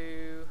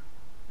to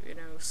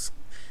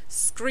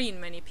screen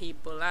many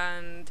people.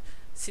 And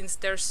since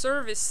their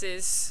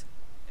services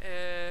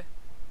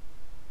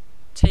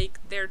take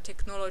their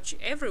technology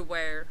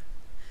everywhere,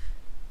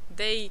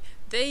 they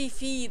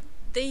feed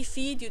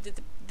you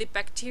the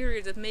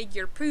bacteria that make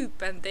your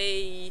poop, and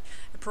they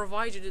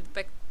provide you the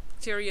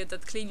bacteria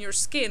that clean your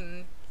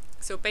skin.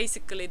 So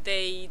basically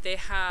they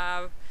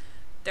have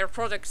their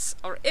products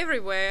are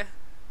everywhere,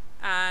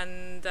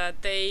 and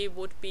they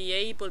would be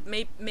able,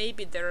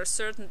 maybe there are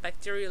certain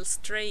bacterial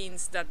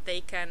strains that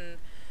they can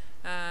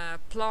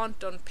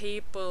plant on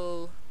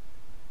people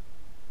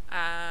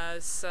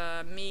as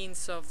a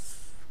means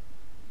of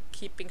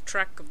keeping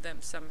track of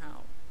them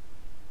somehow.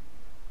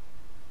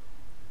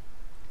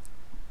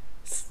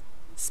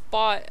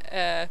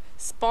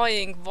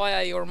 Spying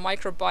via your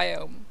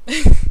microbiome.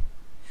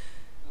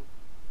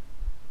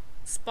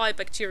 Spy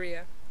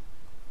bacteria.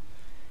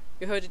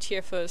 You heard it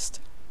here first.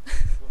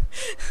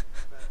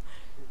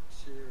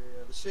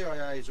 The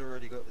CIA's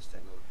already got this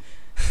technology.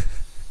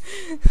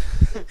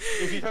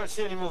 If you don't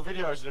see any more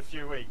videos in a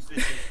few weeks, this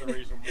is the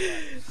reason why.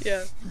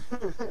 Yeah.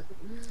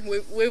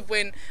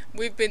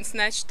 We've been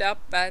snatched up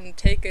and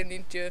taken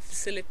into a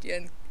facility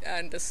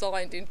and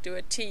assigned into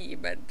a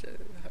team, and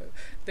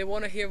they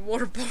want to hear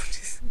more about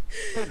this.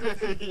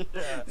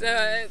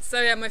 Yeah.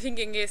 So yeah, my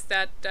thinking is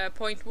that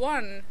point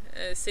one,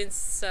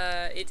 since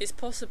it is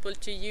possible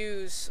to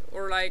use,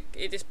 or like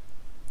it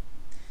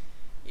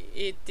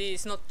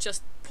is not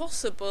just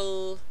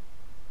possible,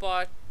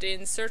 but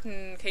in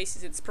certain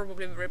cases it's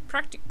probably very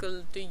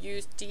practical to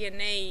use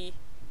DNA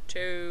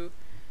to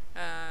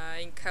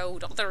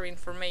encode other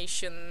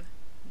information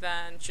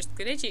than just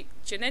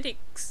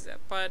genetics.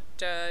 But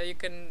you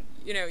can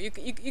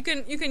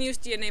use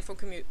DNA for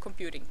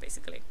computing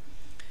basically.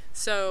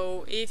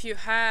 So if you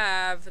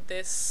have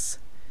this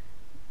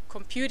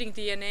computing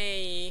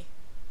DNA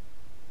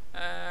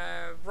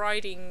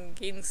writing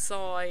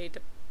inside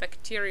a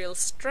bacterial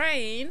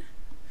strain,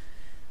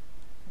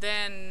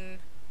 then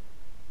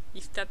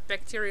if that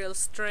bacterial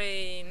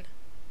strain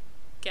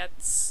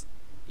gets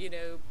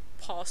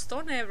passed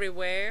on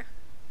everywhere,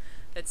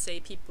 let's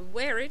say people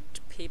wear it,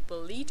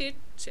 people eat it,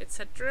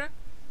 etc.,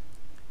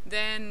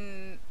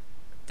 then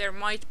there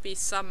might be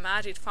some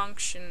added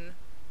function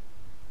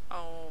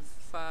of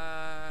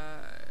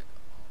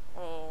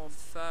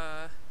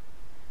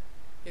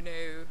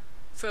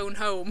phone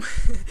home,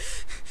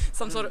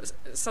 some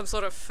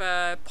sort of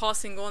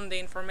passing the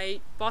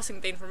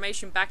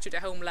information back to the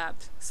home lab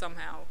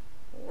somehow,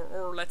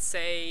 or let's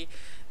say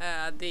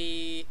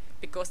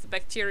because the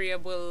bacteria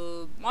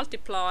will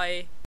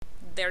multiply,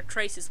 their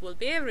traces will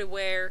be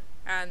everywhere,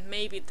 and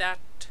maybe that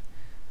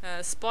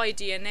spy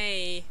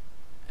DNA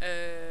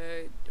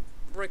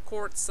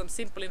records some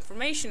simple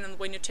information, and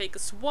when you take a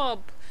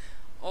swab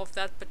of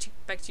that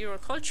bacterial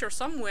culture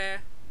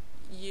somewhere,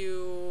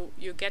 you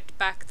get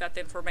back that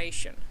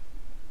information.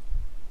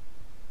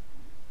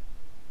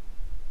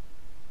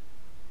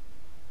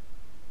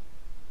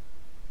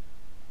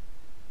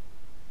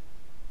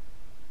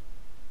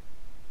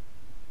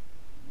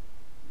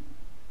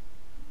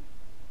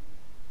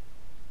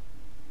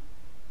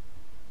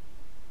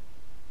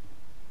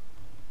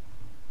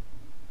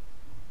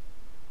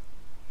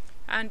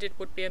 and it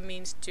would be a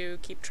means to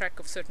keep track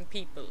of certain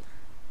people.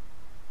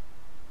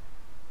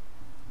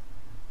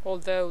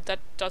 Although that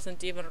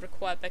doesn't even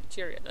require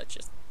bacteria, that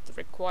just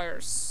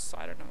requires,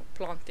 I don't know,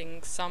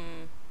 planting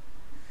some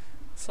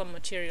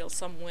material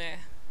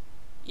somewhere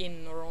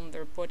in or on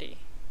their body.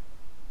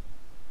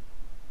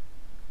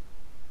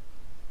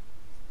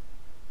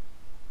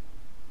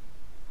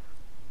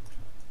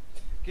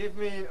 Give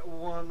me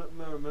one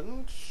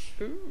moment.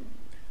 Ooh.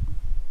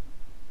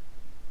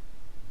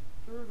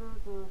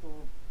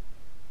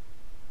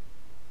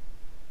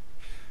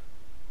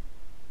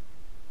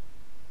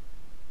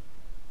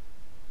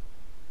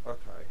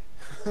 Okay.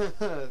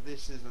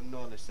 This is a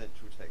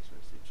non-essential text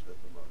message at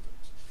the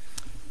moment.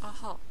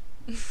 Aha.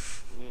 Yes.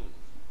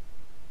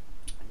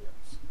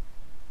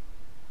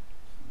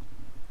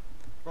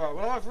 Right,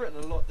 well, I've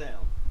written a lot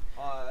down.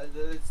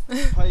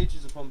 There's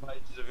pages upon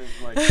pages of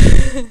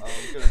information.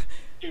 I'm going to a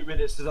few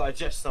minutes to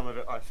digest some of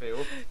it, I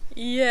feel.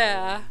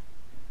 Yeah.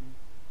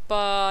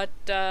 But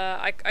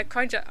I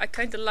kind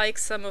of like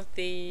some of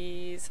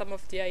the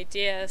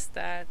ideas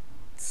that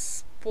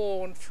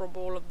spawned from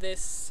all of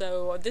this.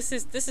 So this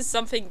is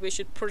something we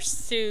should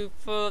pursue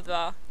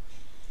further.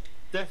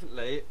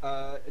 Definitely.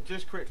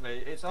 Just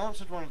quickly, it's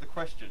answered one of the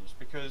questions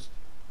because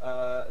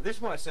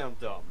this might sound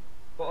dumb,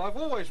 but I've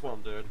always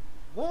wondered,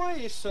 why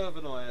is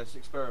Servinius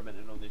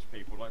experimenting on these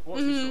people? Like,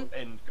 what's his sort of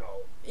end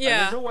goal? Yeah.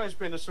 And there's always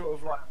been a sort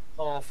of like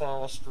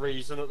half-assed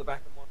reason at the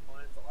back of my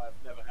mind that I've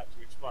never had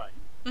to explain.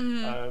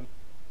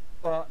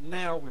 But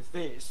now with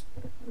this,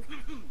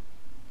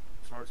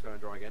 sorry, it's going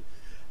dry again.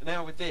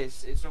 Now with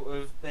this, it's sort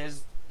of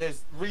there's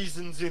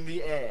reasons in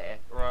the air,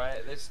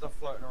 right? There's stuff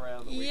floating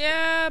around.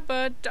 Yeah,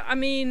 but I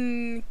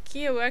mean,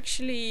 Kyo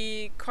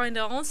actually kind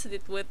of answered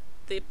it with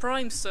the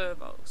Prime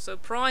Servo. So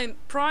Prime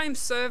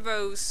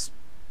Servo's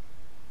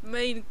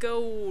main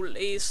goal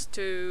is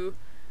to,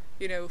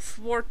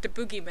 thwart the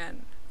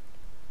boogeyman.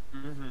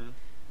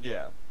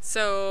 Yeah.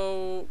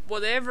 So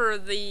whatever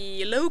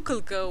the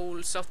local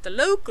goals of the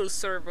local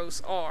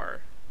servos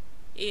are,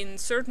 in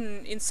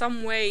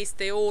some ways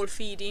they all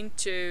feed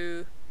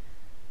into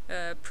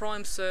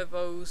Prime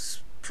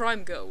Servo's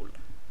prime goal.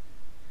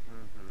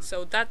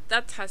 So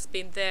that has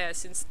been there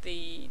since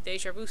the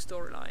Deja Vu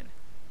storyline.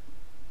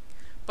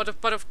 But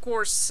of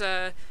course,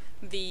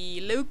 the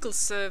local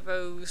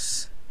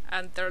servos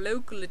and their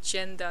local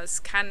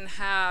agendas can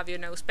have,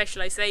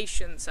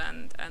 specializations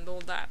and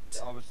all that.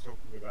 I was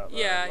talking about that.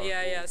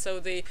 Yeah. So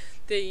the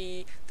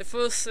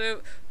first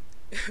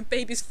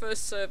baby's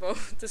first servo,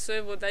 the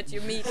servo that you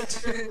meet,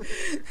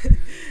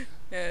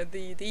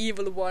 the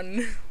evil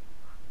one.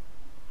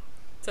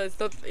 So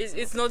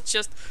it's not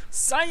just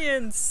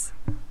science.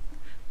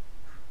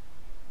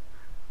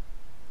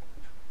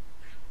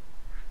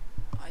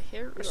 I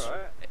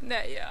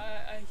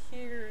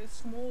hear a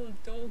small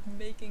dog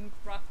making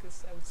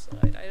ruckus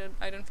outside.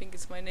 I don't think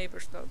it's my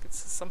neighbor's dog. It's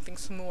something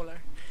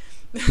smaller.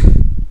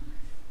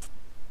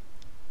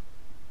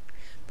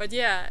 But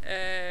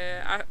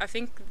yeah, I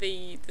think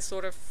the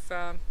sort of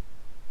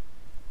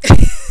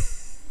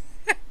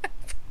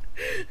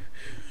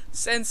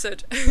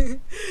censored.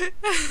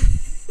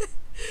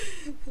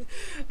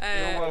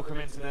 You're welcome,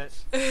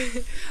 internet.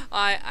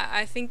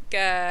 I think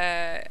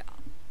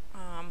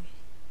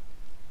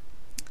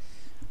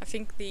I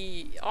think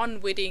the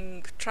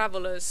unwitting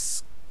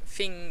travelers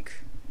thing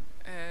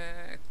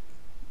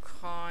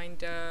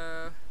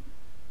kinda.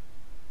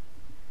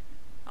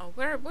 Oh,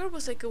 where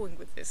was I going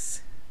with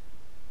this?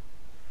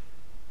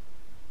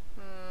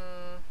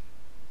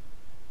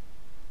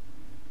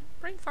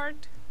 Brain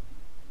fart.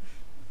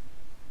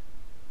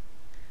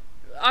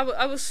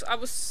 I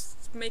was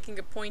making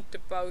a point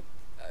about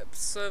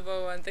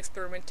servo and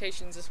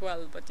experimentations as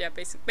well, but yeah,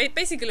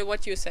 basically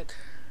what you said.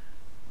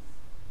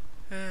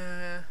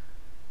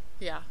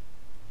 Yeah,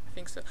 I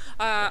think so.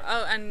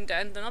 And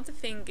another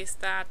thing is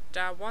that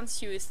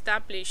once you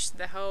establish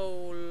the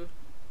whole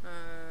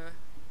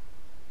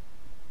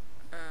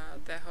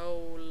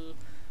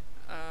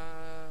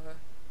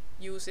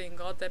using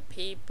other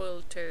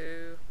people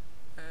to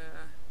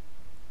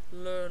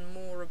learn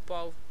more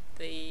about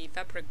the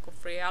fabric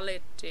of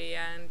reality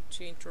and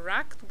to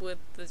interact with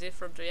the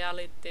different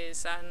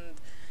realities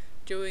and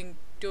doing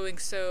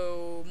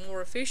so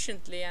more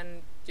efficiently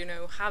and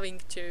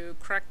having to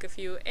crack a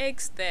few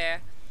eggs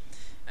there,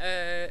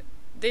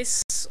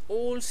 this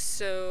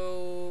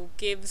also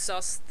gives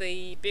us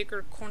the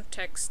bigger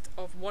context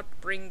of what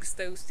brings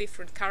those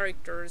different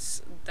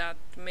characters that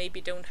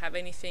maybe don't have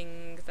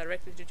anything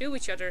directly to do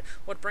with each other,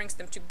 what brings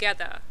them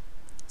together.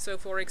 So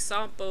for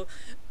example,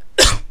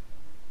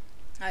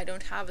 I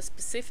don't have a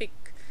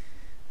specific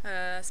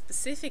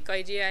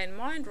idea in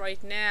mind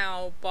right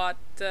now, but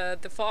the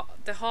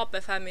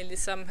Harper family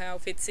somehow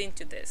fits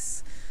into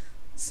this.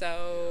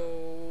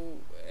 So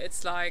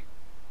it's like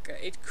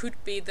it could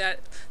be that.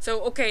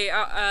 So okay,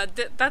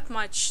 that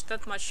much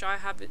I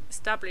have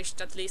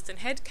established, at least in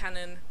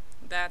headcanon,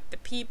 that the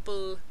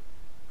people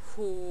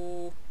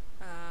who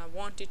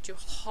wanted to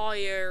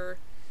hire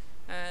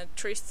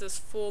Trista's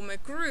former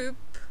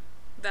group,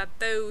 that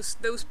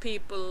those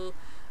people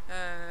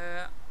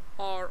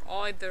are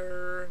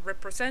either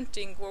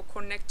representing or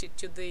connected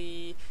to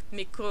the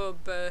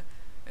microbe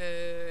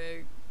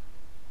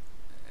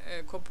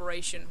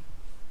corporation,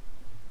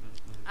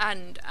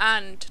 and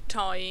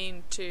tie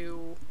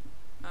into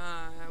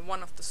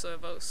one of the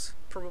servos,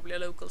 probably a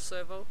local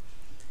servo.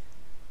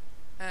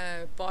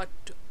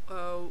 But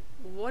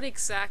what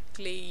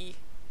exactly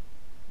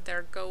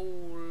their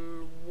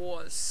goal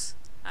was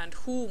and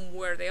whom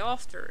were they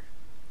after?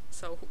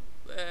 So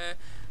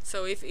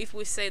if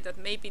we say that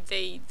maybe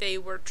they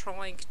were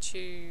trying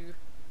to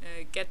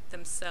get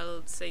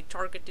themselves a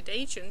targeted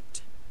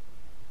agent,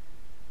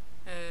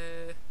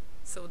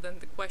 so then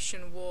the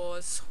question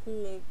was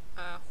whom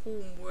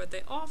were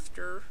they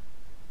after,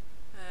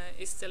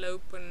 is still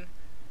open.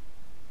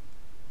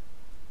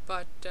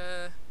 But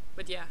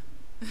yeah.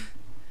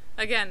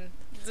 Again,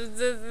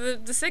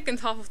 the second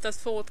half of that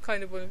thought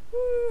kind of went,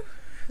 woo.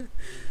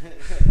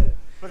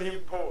 But the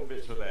important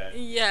bits were there.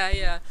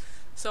 Yeah.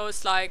 So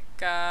it's like,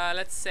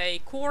 let's say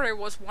Corey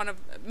was one of,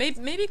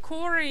 maybe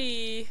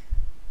Corey,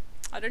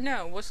 I don't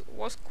know, was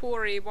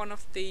Corey one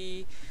of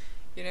the,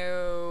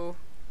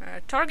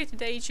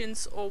 targeted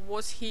agents, or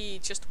was he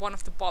just one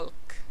of the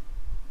bulk?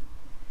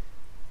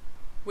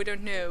 We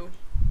don't know.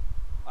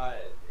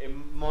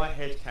 In my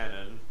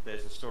headcanon,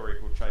 there's a story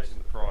called Chasing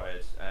the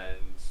Prize, and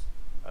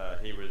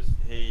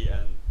he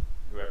and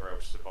whoever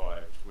else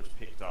survived was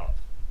picked up,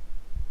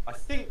 I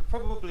think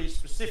probably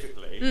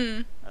specifically,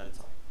 and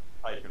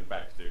taken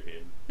back to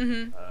him.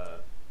 And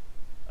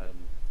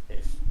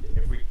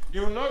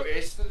you'll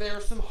notice that there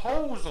are some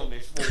holes on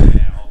this wall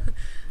now.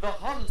 The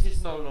Hunt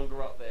is no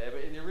longer up there,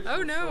 but in the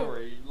original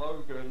story,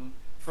 Logan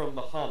from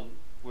the Hunt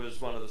was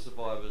one of the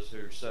survivors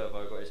who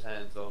Servo got his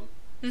hands on.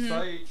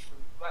 Sage from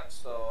Black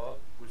Star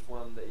was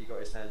one that he got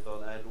his hands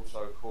on, and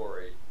also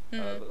Corey.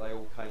 But they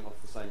all came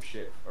off the same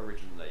ship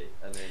originally,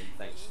 and then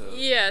thanks to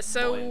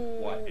mind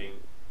wiping.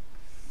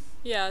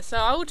 Yeah, so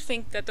I would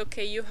think that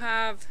you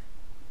have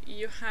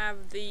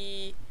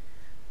the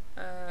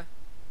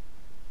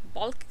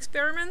bulk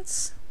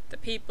experiments, the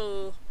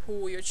people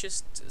who you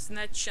just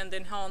snatch and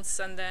enhance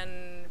and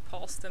then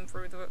pass them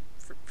through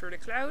the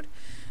cloud.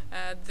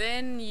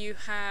 Then you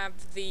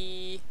have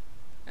the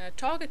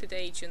targeted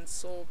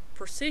agents or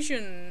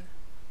precision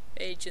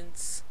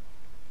agents,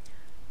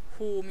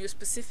 whom you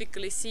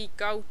specifically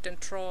seek out and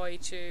try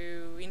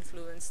to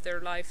influence their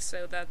life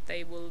so that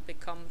they will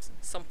become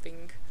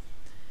something.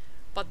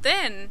 But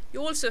then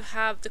you also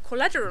have the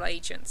collateral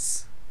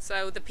agents,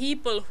 so the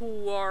people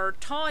who are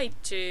tied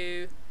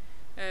to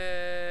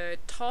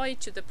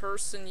the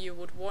person you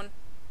would want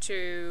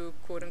to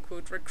quote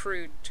unquote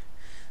recruit.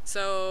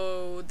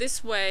 So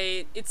this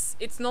way,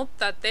 it's not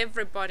that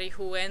everybody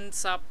who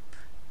ends up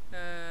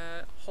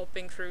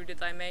hopping through the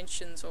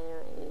dimensions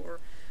or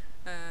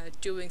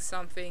doing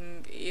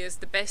something is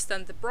the best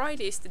and the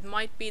brightest. It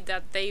might be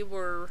that they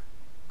were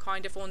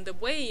kind of on the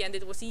way and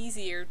it was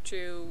easier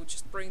to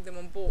just bring them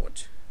on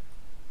board.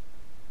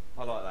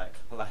 I like that,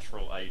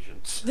 collateral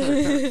agents.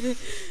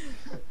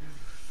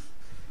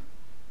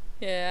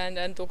 Yeah,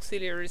 and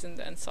auxiliaries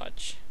and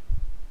such.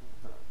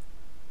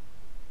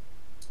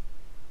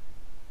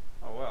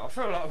 Oh well, I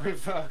feel like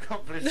we've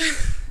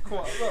accomplished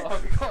quite a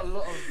lot. We've got a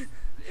lot of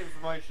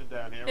information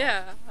down here.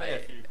 Yeah, a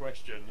few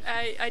questions.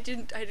 I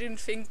didn't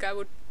think I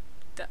would.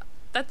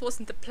 That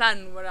wasn't the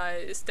plan when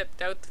I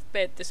stepped out of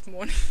bed this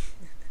morning.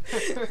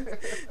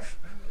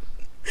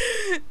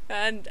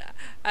 and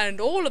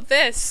all of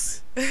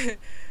this,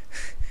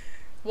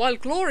 while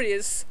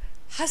glorious,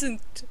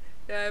 hasn't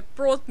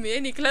brought me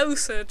any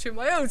closer to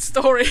my own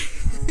story.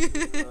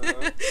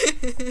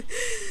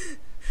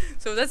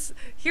 So that's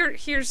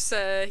here's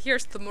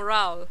the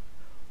morale.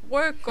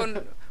 Work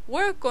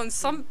on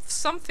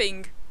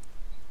something,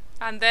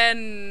 and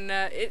then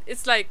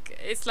it's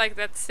like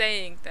that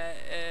saying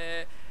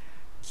that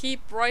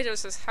keep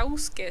writers as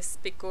house guests,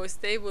 because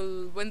they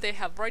will, when they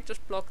have writer's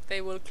block,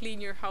 they will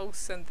clean your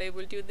house and they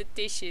will do the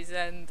dishes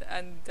and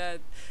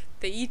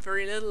they eat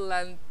very little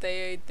and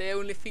they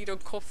only feed on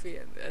coffee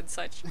and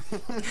such.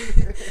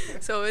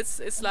 So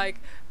it's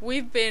like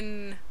we've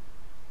been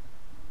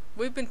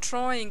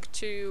trying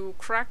to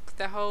crack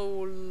the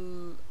whole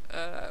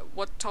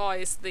what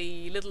ties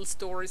the little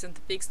stories and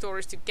the big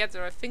stories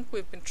together. I think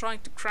we've been trying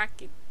to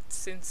crack it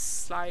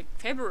since like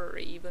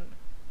February even,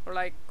 or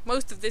like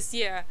most of this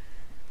year.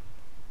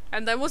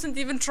 And I wasn't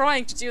even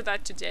trying to do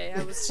that today.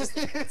 I was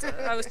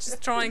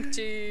just trying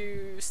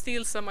to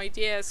steal some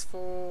ideas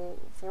for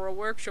a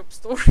workshop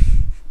story.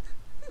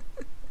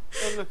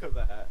 Oh, look at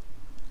that.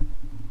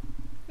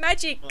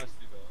 Magic. Nicely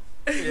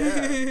done.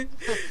 Yeah.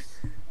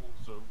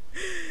 Awesome.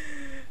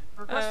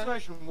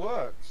 Procrastination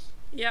works.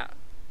 Yeah.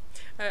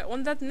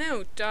 On that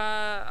note,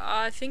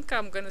 I think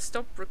I'm gonna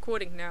stop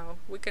recording now.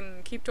 We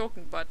can keep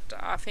talking, but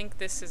I think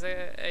this is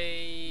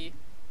a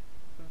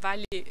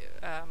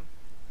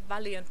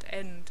valiant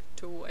end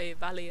to a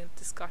valiant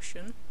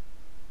discussion.